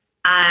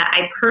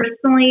 I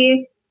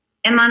personally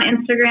am on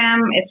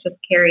Instagram. It's just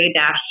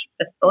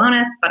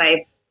Carrie-Biscalonis, but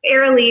I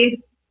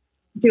barely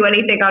do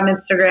anything on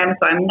Instagram,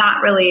 so I'm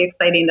not really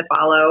exciting to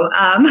follow.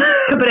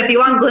 But if you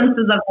want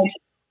glimpses of my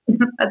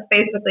that's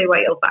basically what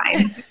you'll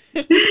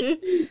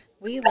find.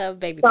 We love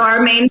baby. So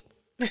our main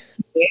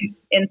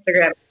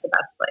Instagram is the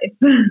best place.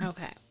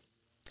 Okay.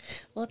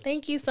 Well,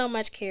 thank you so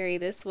much, Carrie.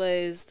 This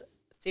was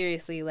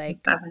seriously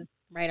like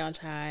right on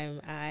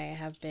time. I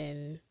have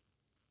been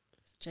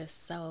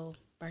just so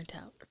burnt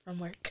out from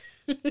work.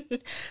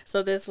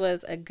 So this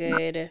was a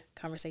good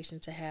conversation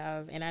to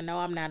have. And I know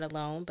I'm not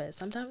alone, but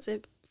sometimes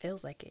it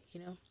feels like it,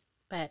 you know?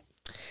 But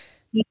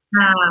yeah.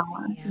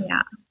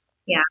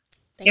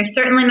 You're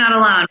certainly not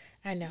alone.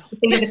 I know.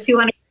 Think of the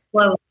 200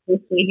 flows we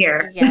see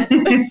here. Yes.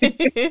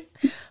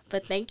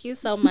 But thank you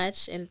so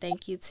much, and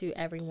thank you to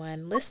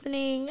everyone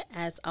listening.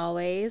 As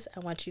always,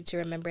 I want you to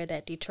remember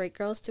that Detroit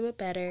girls do it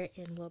better,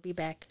 and we'll be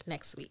back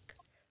next week.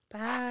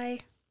 Bye.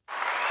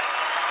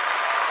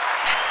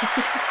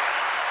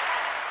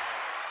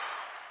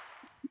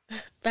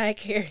 Bye,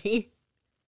 Carrie.